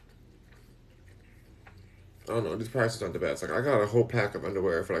 I don't know, these prices aren't the best. Like, I got a whole pack of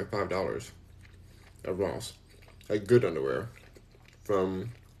underwear for like $5 at Ross. Like, good underwear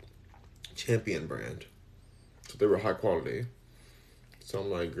from Champion brand. So they were high quality. So I'm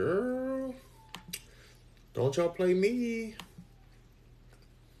like, girl, don't y'all play me.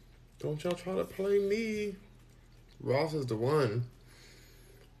 Don't y'all try to play me. Ross is the one.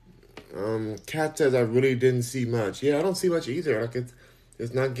 Kat says I really didn't see much. Yeah, I don't see much either. Like,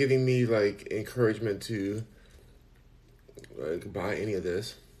 it's not giving me like encouragement to like buy any of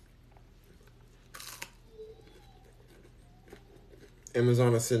this.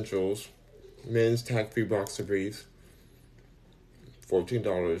 Amazon Essentials, men's tack-free boxer briefs,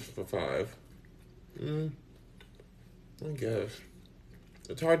 $14 for 5. I guess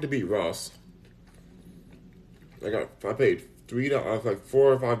it's hard to beat Ross. I paid $3, like $4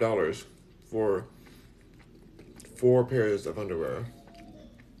 or $5 for 4 pairs of underwear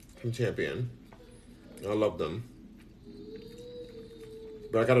from Champion. I love them.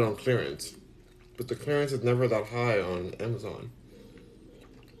 But I got it on clearance. But the clearance is never that high on Amazon.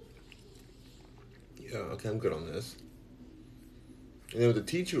 Yeah, okay, I'm good on this. And then with the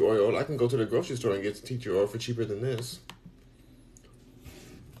tea tree oil, I can go to the grocery store and get the tea tree oil for cheaper than this.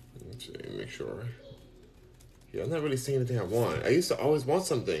 Let's see, make sure. Yeah, I'm not really seeing anything I want. I used to always want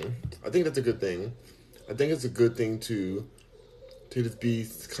something. I think that's a good thing. I think it's a good thing to just be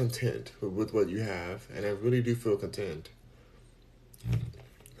content with what you have. And I really do feel content.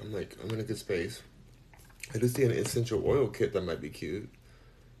 I'm in a good space. I do see an essential oil kit that might be cute.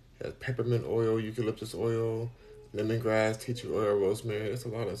 It has peppermint oil, eucalyptus oil, lemongrass, tea tree oil, rosemary. There's a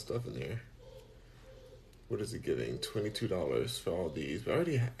lot of stuff in there. What is it giving? $22 for all these. But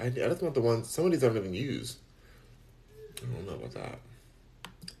I just want the ones, some of these I don't even use. I don't know about that.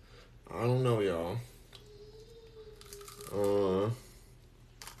 I don't know, y'all.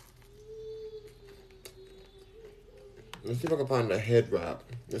 Let's see if I can find a head wrap.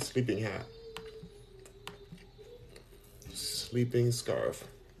 A sleeping hat. Sleeping scarf.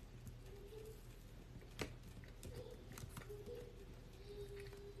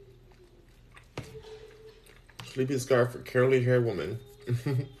 Sleeping scarf for curly hair woman.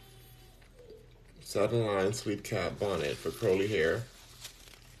 Satin line sleep cap bonnet for curly hair.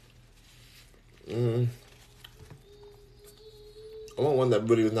 I want one that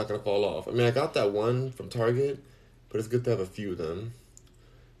really is not going to fall off. I mean, I got that one from Target, but it's good to have a few of them.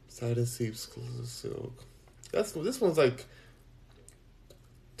 Satin sleep silk. This one's like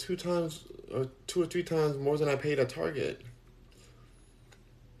 2 or 3 times more than I paid at Target.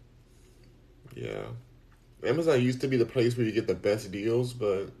 Yeah. Amazon used to be the place where you get the best deals,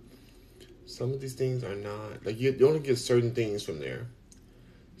 but some of these things are not. Like, you only get certain things from there.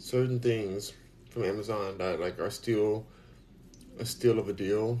 Certain things from Amazon that, like, are still a steal of a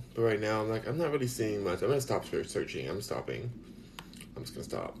deal. But right now, I'm not really seeing much. I'm going to stop searching. I'm stopping. I'm just going to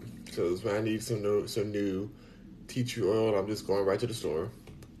stop. Because when I need some new tea tree oil, I'm just going right to the store.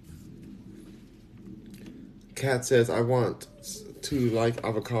 Kat says, I want to like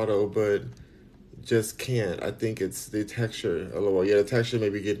avocado, but just can't. I think it's the texture. LOL. Yeah, the texture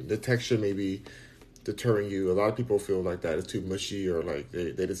may be deterring you. A lot of people feel like that it's too mushy, or like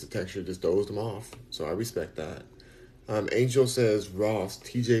they just, the texture just throws them off. So I respect that. Angel says Ross,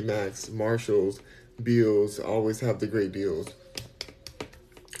 TJ Maxx, Marshalls, Beals always have the great deals.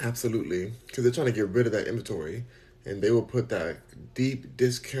 Absolutely, because they're trying to get rid of that inventory, and they will put that deep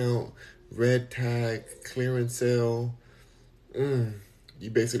discount, red tag, clearance sale. You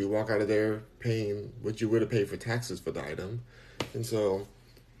basically walk out of there paying what you would have paid for taxes for the item, and so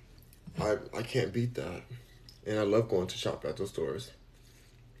I can't beat that, and I love going to shop at those stores.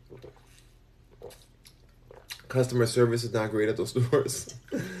 Customer service is not great at those stores.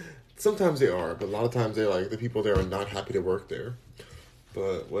 Sometimes they are, but a lot of times they're like, the people there are not happy to work there.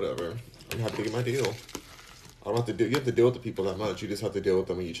 But whatever, I'm happy to get my deal. I don't have to you have to deal with the people that much. You just have to deal with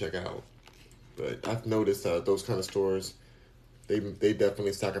them when you check out. But I've noticed that those kind of stores, they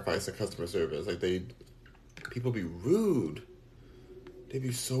definitely sacrifice the customer service. Like, people be rude. They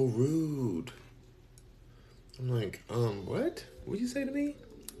be so rude. I'm like, what? What did you say to me?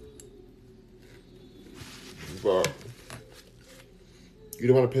 But you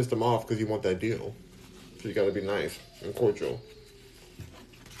don't want to piss them off because you want that deal. So you got to be nice and cordial.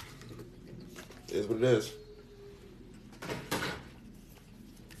 It is what it is.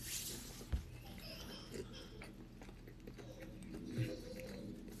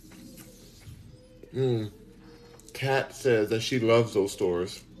 Kat says that she loves those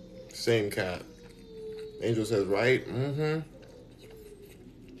stores. Same Kat. Angel says, right?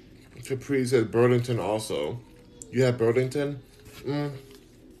 Capri says Burlington also. You have Burlington?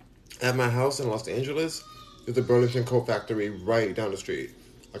 At my house in Los Angeles, there's a Burlington Coat Factory right down the street.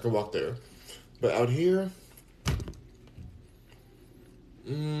 I can walk there. But out here,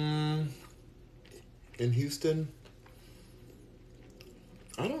 in Houston,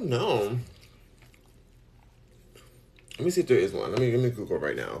 I don't know. Let me see if there is one. Let me Google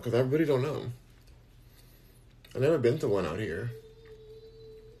right now, because I really don't know. I've never been to one out here.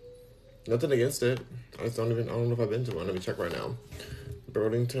 Nothing against it. I don't know if I've been to one. Let me check right now.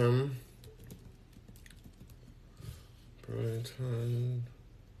 Burlington.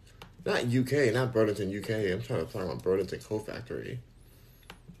 Not UK, not Burlington, UK. I'm trying to talk about Burlington Coat Factory.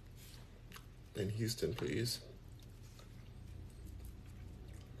 In Houston, please.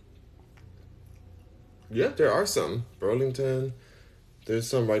 Yeah, there are some. Burlington. There's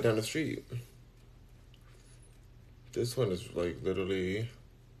some right down the street. This one is like literally.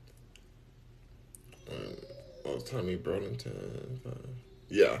 It's telling me Burlington.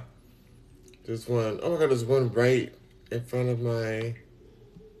 Yeah. There's one. Oh my God, there's one right in front of my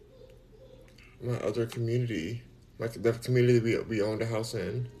other community. Like the community we owned a house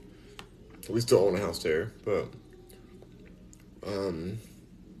in. We still own a house there, but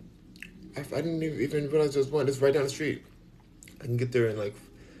I didn't even realize there's one. It's right down the street. I can get there in like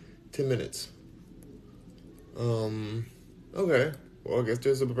 10 minutes. Okay. Well, I guess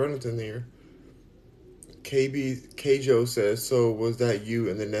there's a Burlington here. Kjo says, so was that you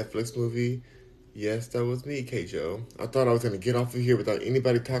in the Netflix movie? Yes, that was me, Kjo. I thought I was going to get off of here without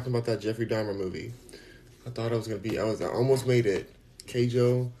anybody talking about that Jeffrey Dahmer movie. I thought I was going to be, I almost made it.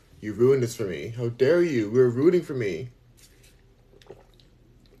 Kjo, you ruined this for me. How dare you? We were rooting for me.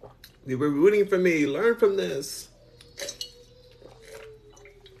 You were rooting for me. Learn from this.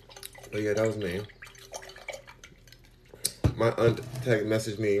 But yeah, that was me. My aunt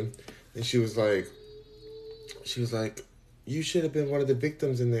messaged me, and she was like, you should have been one of the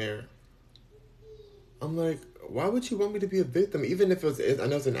victims in there. I'm like, why would you want me to be a victim? Even if I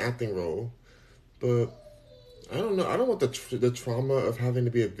know it's an acting role, but I don't know. I don't want the trauma of having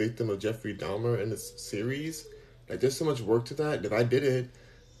to be a victim of Jeffrey Dahmer in this series. Like, there's so much work to that. If I did it,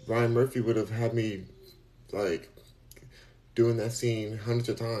 Ryan Murphy would have had me, like, doing that scene hundreds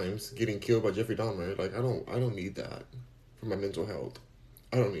of times, getting killed by Jeffrey Dahmer. Like, I don't need that for my mental health.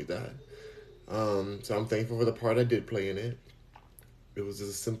 I don't need that. So I'm thankful for the part I did play in it. It was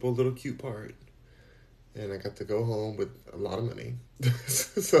just a simple little cute part. And I got to go home with a lot of money.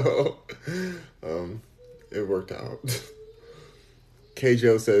 So, it worked out.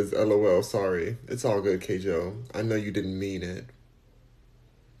 Kjo says, LOL, sorry. It's all good, Kjo. I know you didn't mean it.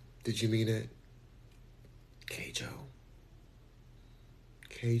 Did you mean it?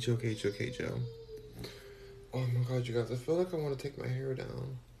 Keijo. Keijo. Oh my god, you guys, I feel like I want to take my hair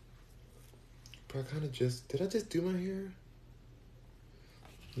down. But I kind of just... Did I just do my hair?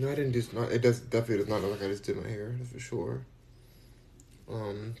 No, I didn't just... Not, it definitely does not look like I just did my hair, that's for sure.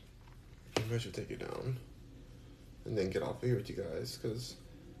 Maybe I should take it down. And then get off of here with you guys, because...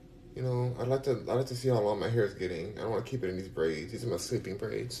 You know, I'd like to see how long my hair is getting. I don't want to keep it in these braids. These are my sleeping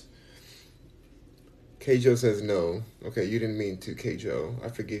braids. Keijo says no. Okay, you didn't mean to, Keijo. I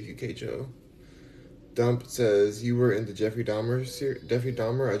forgive you, Keijo. Dump says, you were in the Jeffrey Dahmer series. Jeffrey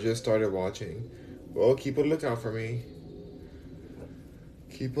Dahmer, I just started watching. Well, keep a lookout for me.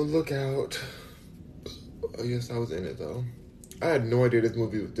 Keep a lookout. Oh, yes, I was in it, though. I had no idea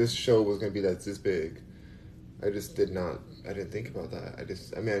this show was going to be this big. I just I didn't think about that.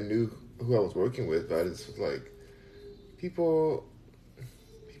 I knew who I was working with, but I just was like, people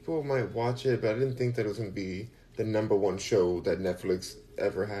might watch it, but I didn't think that it was going to be the #1 show that Netflix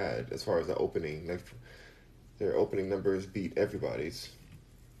ever had as far as the opening. Like, their opening numbers beat everybody's.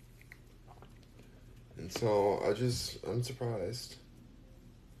 And so I'm surprised.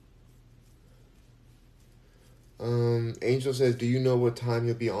 Angel says, do you know what time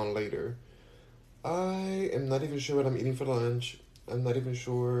you'll be on later? I am not even sure what I'm eating for lunch. I'm not even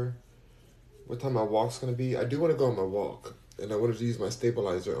sure what time my walk's going to be. I do want to go on my walk, and I wanted to use my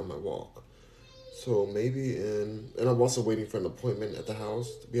stabilizer on my walk. So maybe and I'm also waiting for an appointment at the house.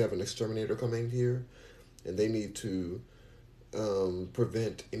 We have an exterminator coming here, and they need to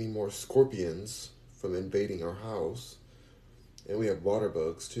prevent any more scorpions from invading our house. And we have water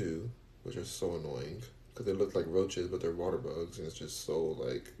bugs too, which are so annoying because they look like roaches, but they're water bugs, and it's just so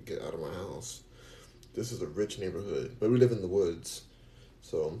like, get out of my house. This is a rich neighborhood, but we live in the woods,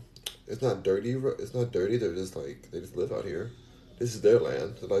 so it's not dirty. It's not dirty. They're just like, they just live out here. This is their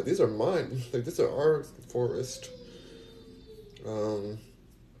land. They're like, these are mine. Like, this are our forest.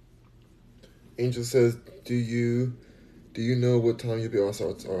 Angel says, do you know what time you'll be on?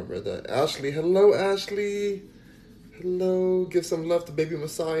 Oh, I read that. Ashley, hello, Ashley. Hello. Give some love to baby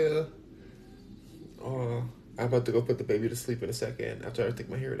Messiah. I'm about to go put the baby to sleep in a second after I take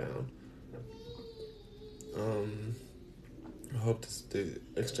my hair down. I hope the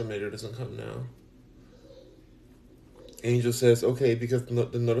exterminator doesn't come now. Angel says, okay, because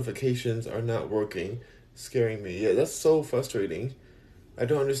the notifications are not working, scaring me. Yeah, that's so frustrating. I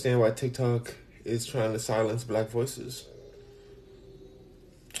don't understand why TikTok is trying to silence black voices.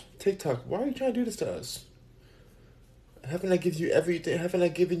 TikTok, why are you trying to do this to us? Haven't I given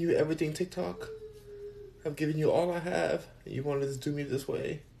you everything, TikTok? I've given you all I have, and you wanted to do me this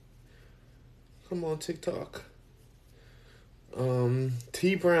way. Come on, TikTok.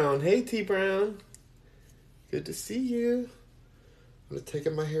 T Brown. Hey, T Brown. Good to see you. I'm just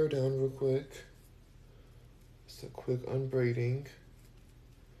taking my hair down real quick. Just a quick unbraiding.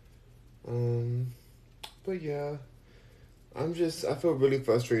 But yeah. I feel really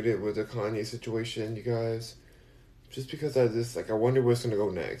frustrated with the Kanye situation, you guys. Just because I wonder what's gonna go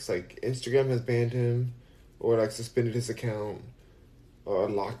next. Like, Instagram has banned him, or like suspended his account, or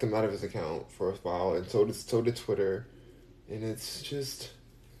locked him out of his account for a while, and so did Twitter. And it's just,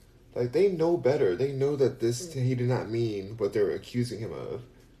 like, they know better. They know that he did not mean what they were accusing him of.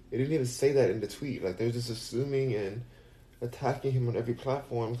 They didn't even say that in the tweet. Like, they're just assuming and attacking him on every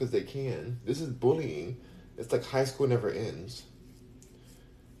platform because they can. This is bullying. It's like high school never ends.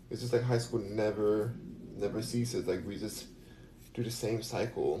 It's just like high school never ceases. Like, we just do the same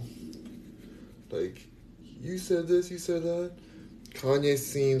cycle. Like, you said this, you said that. Kanye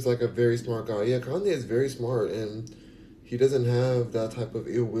seems like a very smart guy. Yeah, Kanye is very smart, and he doesn't have that type of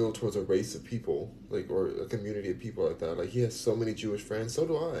ill will towards a race of people, like, or a community of people like that. Like, he has so many Jewish friends. So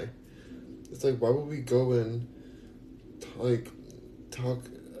do I. It's like, why would we go and talk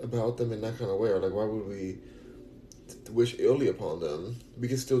about them in that kind of way? Or like, why would we wish illy upon them? We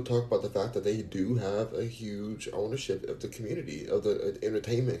can still talk about the fact that they do have a huge ownership of the community, of the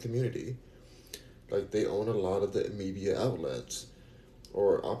entertainment community. Like, they own a lot of the media outlets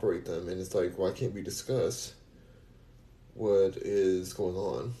or operate them, and it's like, why can't we discuss what is going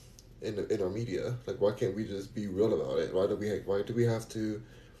on in our media? Like, why can't we just be real about it? Why do we have to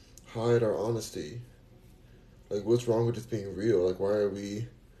hide our honesty? Like, what's wrong with just being real? Like, why are we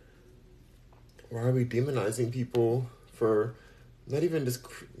demonizing people for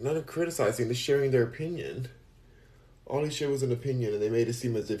not criticizing, just sharing their opinion? All he shared was an opinion, and they made it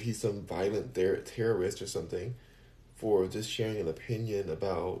seem as if he's some violent terrorist or something for just sharing an opinion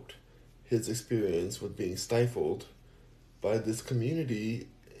about his experience with being stifled by this community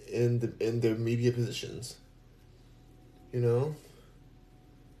in their media positions. You know?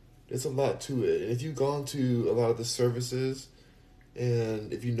 There's a lot to it. And if you've gone to a lot of the services,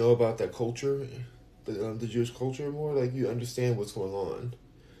 and if you know about that culture, the Jewish culture more, like, you understand what's going on.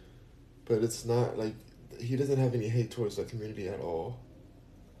 But it's not like he doesn't have any hate towards that community at all,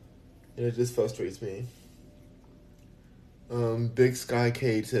 and it just frustrates me. Big Sky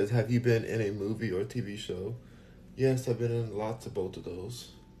Cade says, "Have you been in a movie or TV show?" Yes, I've been in lots of both of those.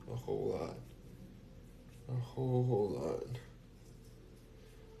 A whole lot. A whole lot.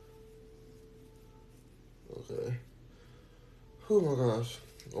 Okay. Oh my gosh.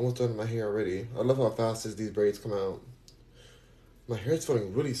 Almost done my hair already. I love how fast these braids come out. My hair's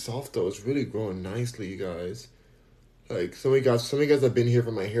feeling really soft though. It's really growing nicely, you guys. Like, some of you guys have been here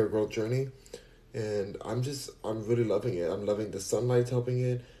for my hair growth journey, and I'm really loving it. I'm loving the sunlight's helping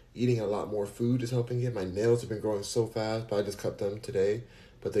it. Eating a lot more food is helping it. My nails have been growing so fast, but I just cut them today.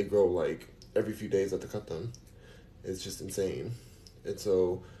 But they grow like every few days I have to cut them. It's just insane. And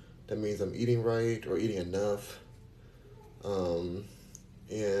so that means I'm eating right or eating enough.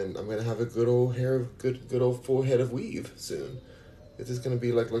 And I'm gonna have a good old full head of weave soon. It's just gonna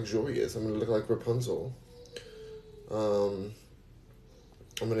be like luxurious. I'm gonna look like Rapunzel. I'm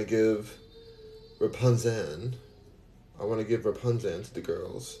gonna give Rapunzel. I want to give Rapunzel to the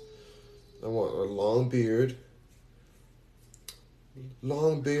girls. I want a long beard,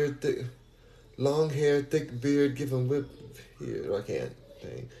 long hair, thick beard, give him whip. Here, I can't.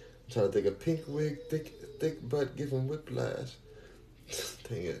 Dang. I'm trying to think of pink wig, thick butt, give him whiplash.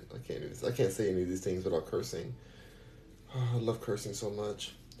 Dang it, I can't do this. I can't say any of these things without cursing. Oh, I love cursing so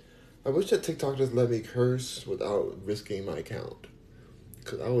much. I wish that TikTok just let me curse without risking my account.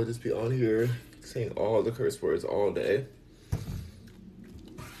 Because I would just be on here saying all the curse words all day.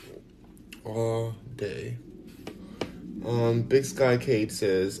 All day. Big Sky Kate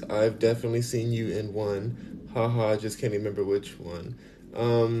says, "I've definitely seen you in one. Haha, just can't remember which one."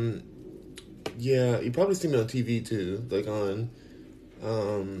 Yeah, you probably seen me on TV too, like on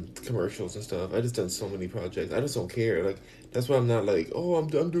commercials and stuff. I just done so many projects. I just don't care. Like, that's why I'm not like, oh, I'm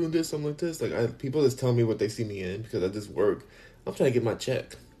doing this, I'm like this. Like, people just tell me what they see me in because I just work. I'm trying to get my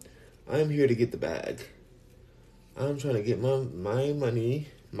check. I'm here to get the bag. I'm trying to get my money,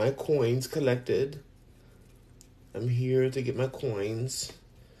 my coins collected. I'm here to get my coins.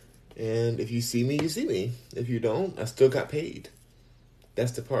 And if you see me, you see me. If you don't, I still got paid.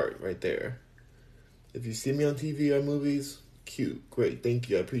 That's the part right there. If you see me on TV or movies, cute, great, thank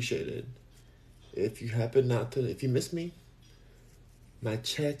you, I appreciate it. If you happen not to, if you miss me, my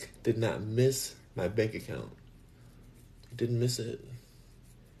check did not miss my bank account. It didn't miss it.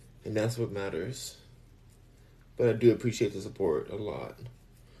 And that's what matters. But I do appreciate the support a lot.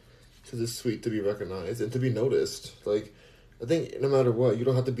 Because it's sweet to be recognized and to be noticed. Like, I think no matter what, you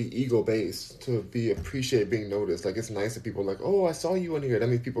don't have to be ego-based to appreciate being noticed. Like, it's nice that people are like, oh, I saw you in here. That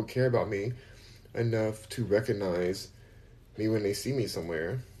means people care about me enough to recognize me when they see me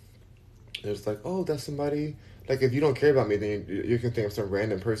somewhere. It's like, oh, that's somebody. Like, if you don't care about me, then you can think of some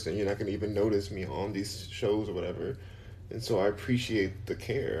random person. You're not going to even notice me on these shows or whatever. And so I appreciate the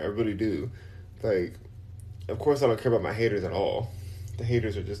care. I really do. Like, of course I don't care about my haters at all. The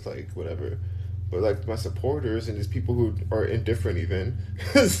haters are just like, whatever. But like my supporters and just people who are indifferent even.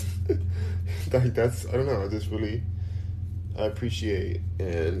 Like, that's, I don't know, I appreciate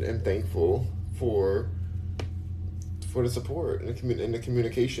and am thankful for the support and the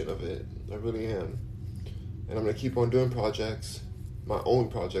communication of it. I really am. And I'm going to keep on doing projects, my own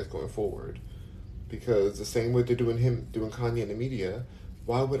projects going forward. Because the same way they're doing Kanye in the media,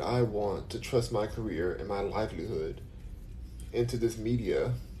 why would I want to trust my career and my livelihood into this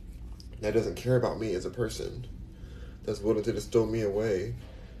media that doesn't care about me as a person, that's willing to just throw me away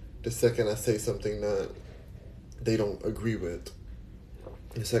the second I say something that they don't agree with,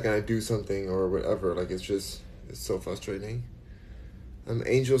 the second I do something or whatever. Like, it's so frustrating.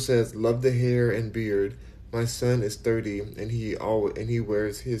 Angel says, "Love the hair and beard. My son is 30 and he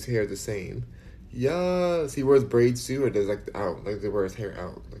wears his hair the same." Yes, he wears braids too, or does they wear his hair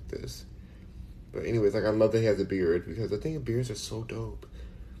out like this. But anyways, like, I love that he has a beard because I think beards are so dope.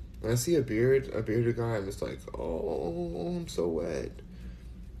 When I see a bearded guy, I'm just like, oh, I'm so wet.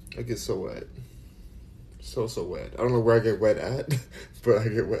 I get so wet. So wet. I don't know where I get wet at, but I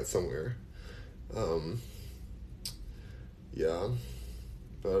get wet somewhere. Yeah.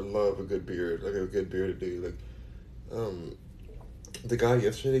 But I love a good beard, like a good bearded dude. Like, the guy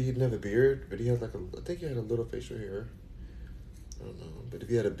yesterday, he didn't have a beard, but he had I think he had a little facial hair. I don't know. But if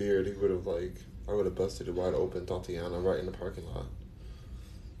he had a beard, he would have I would have busted it wide open, Tatiana, right in the parking lot.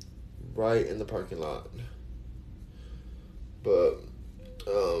 Right in the parking lot. But,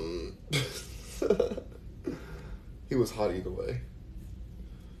 he was hot either way.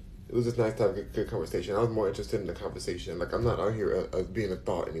 It was just nice to have a good conversation. I was more interested in the conversation. Like, I'm not out here being a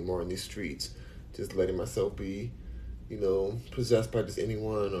thought anymore in these streets, just letting myself be, possessed by just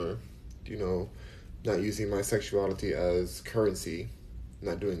anyone, or, you know, not using my sexuality as currency.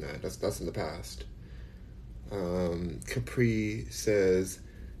 Not doing that. That's in the past. Capri says,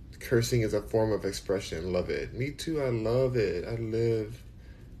 cursing is a form of expression. Love it. Me too. I love it. I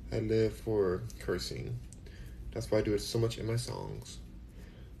live for cursing. That's why I do it so much in my songs.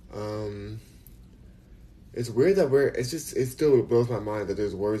 It's weird that it still blows my mind that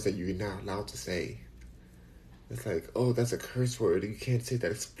there's words that you're not allowed to say. It's like, oh, that's a curse word. You can't say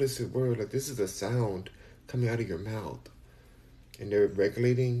that explicit word. Like, this is a sound coming out of your mouth. And they're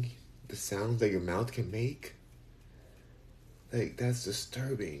regulating the sounds that your mouth can make. Like, that's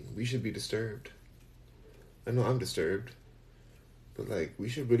disturbing. We should be disturbed. I know I'm disturbed. But, like, we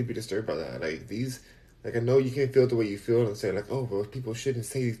should really be disturbed by that. Like, I know you can feel the way you feel and say, like, oh, well, people shouldn't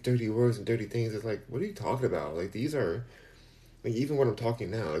say these dirty words and dirty things. It's like, what are you talking about? Like, these are, like, even when I'm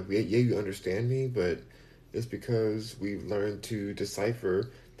talking now, like, yeah, you understand me, but it's because we've learned to decipher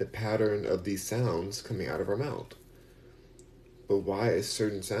the pattern of these sounds coming out of our mouth. But why is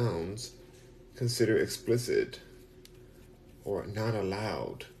certain sounds considered explicit or not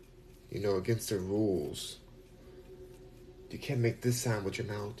allowed, against the rules? You can't make this sound with your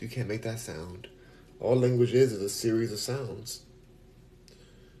mouth. You can't make that sound. All language is a series of sounds.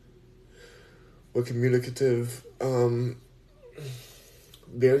 With communicative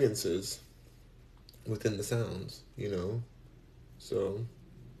variances within the sounds, So,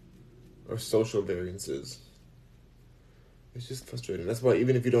 or social variances. It's just frustrating. That's why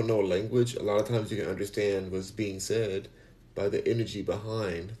even if you don't know a language, a lot of times you can understand what's being said by the energy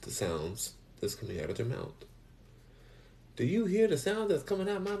behind the sounds that's coming out of their mouth. Do you hear the sound that's coming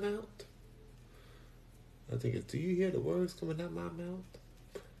out of my mouth? I think it's, do you hear the words coming out of my mouth?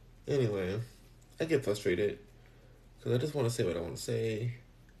 Anyway, I get frustrated because I just want to say what I want to say.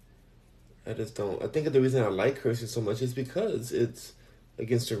 I just don't. I think the reason I like cursing so much is because it's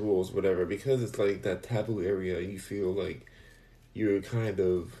against the rules, whatever. Because it's like that taboo area. You feel like you're kind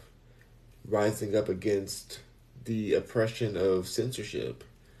of rising up against the oppression of censorship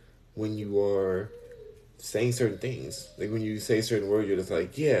when you are saying certain things. Like when you say certain words, you're just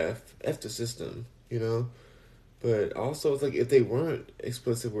like, yeah, F the system, But also, it's like if they weren't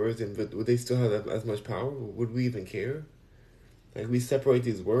explicit words, and would they still have as much power? Would we even care? Like we separate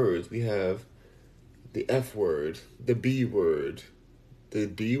these words. We have the F word, the B word, the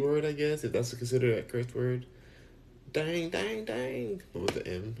D word, I guess, if that's considered a curse word. Dang, dang, dang. But with the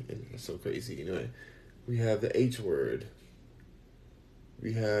M, and it's so crazy. Anyway, we have the H word.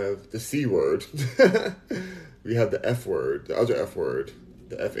 We have the C word. We have the F word, the other F word,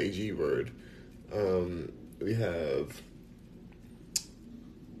 the FAG word. We have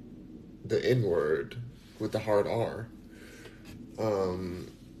the N word with the hard R.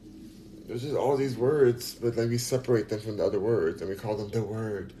 There's just all these words, but like we separate them from the other words and we call them the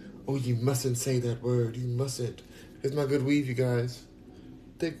word. Oh, you mustn't say that word. You mustn't. Here's my good weave, you guys.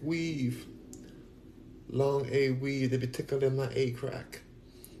 Thick weave. Long A weave. They be tickling my A crack.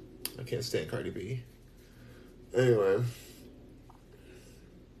 I can't stand Cardi B. Anyway.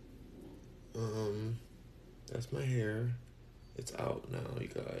 That's my hair. It's out now, you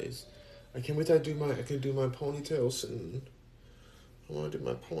guys. I can't wait till I can do my ponytail soon. I want to do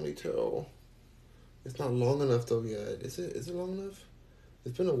my ponytail. It's not long enough though yet. Is it? Is it long enough?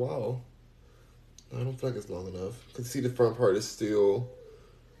 It's been a while. I don't feel like it's long enough. Cause see, the front part is still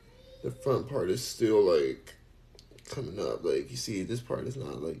like coming up. Like you see, this part is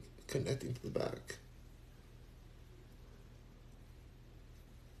not like connecting to the back.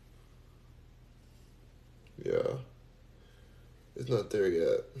 Yeah, it's not there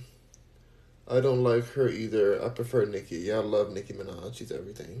yet. I don't like her either. I prefer Nicki. Yeah, I love Nicki Minaj. She's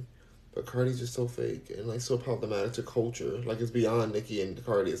everything. But Cardi's just so fake and like so problematic to culture. Like it's beyond Nicki and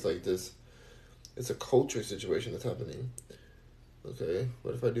Cardi. It's like this. It's a culture situation that's happening. Okay,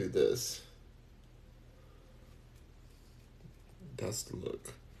 what if I do this? That's the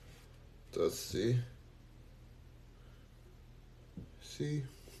look. Let's see. See?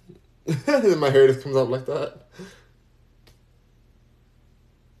 My hair just comes up like that.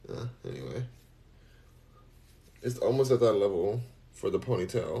 Anyway. It's almost at that level for the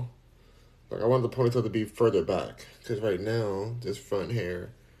ponytail. Like I want the ponytail to be further back. Because right now, this front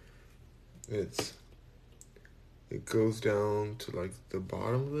hair, it goes down to like the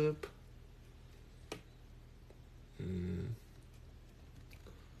bottom lip.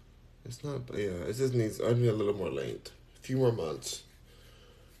 It's not, yeah, it just I need a little more length. A few more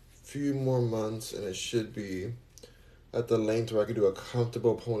months and it should be at the length where I can do a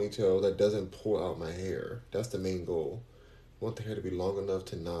comfortable ponytail that doesn't pull out my hair. That's the main goal. I want the hair to be long enough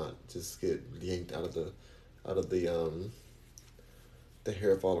to not just get yanked out of the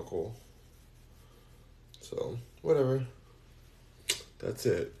hair follicle. So whatever. That's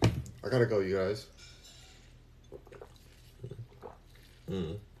it. I gotta go, you guys.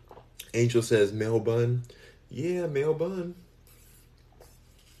 Angel says male bun. Yeah, male bun.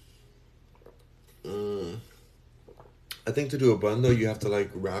 I think to do a bun though, you have to like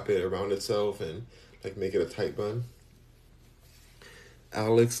wrap it around itself and like make it a tight bun.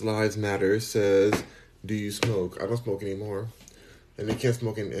 Alex Lives Matter says, "Do you smoke?" I don't smoke anymore, and they can't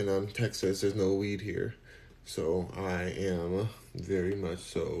smoke in Texas. There's no weed here, so I am very much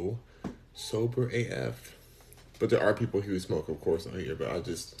so sober AF. But there are people who smoke, of course, out here. But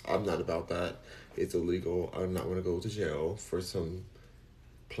I'm not about that. It's illegal. I'm not gonna go to jail for some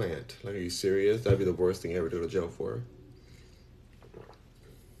plant. Like, are you serious? That'd be the worst thing ever to go to jail for.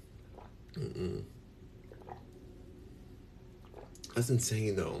 That's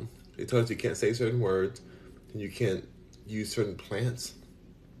insane, though. They tell us you can't say certain words, and you can't use certain plants.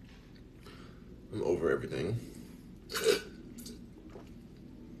 I'm over everything.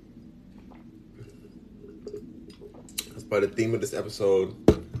 That's why the theme of this episode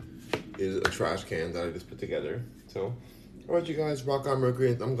is a trash can that I just put together. So, alright, you guys, rock on,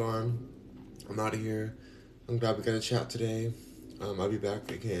 Mercury. I'm gone. I'm out of here. I'm glad we got a chat today. I'll be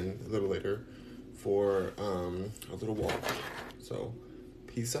back again a little later for a little walk. So,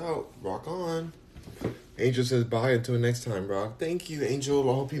 peace out. Rock on. Angel says bye until next time, Rock. Thank you, Angel.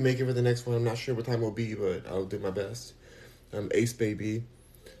 I hope you make it for the next one. I'm not sure what time it will be, but I'll do my best. Ace Baby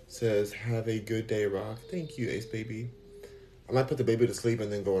says, have a good day, Rock. Thank you, Ace Baby. I might put the baby to sleep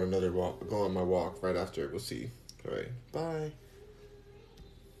and then go on my walk right after. We'll see. All right. Bye.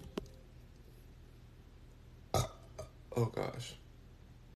 Oh, gosh.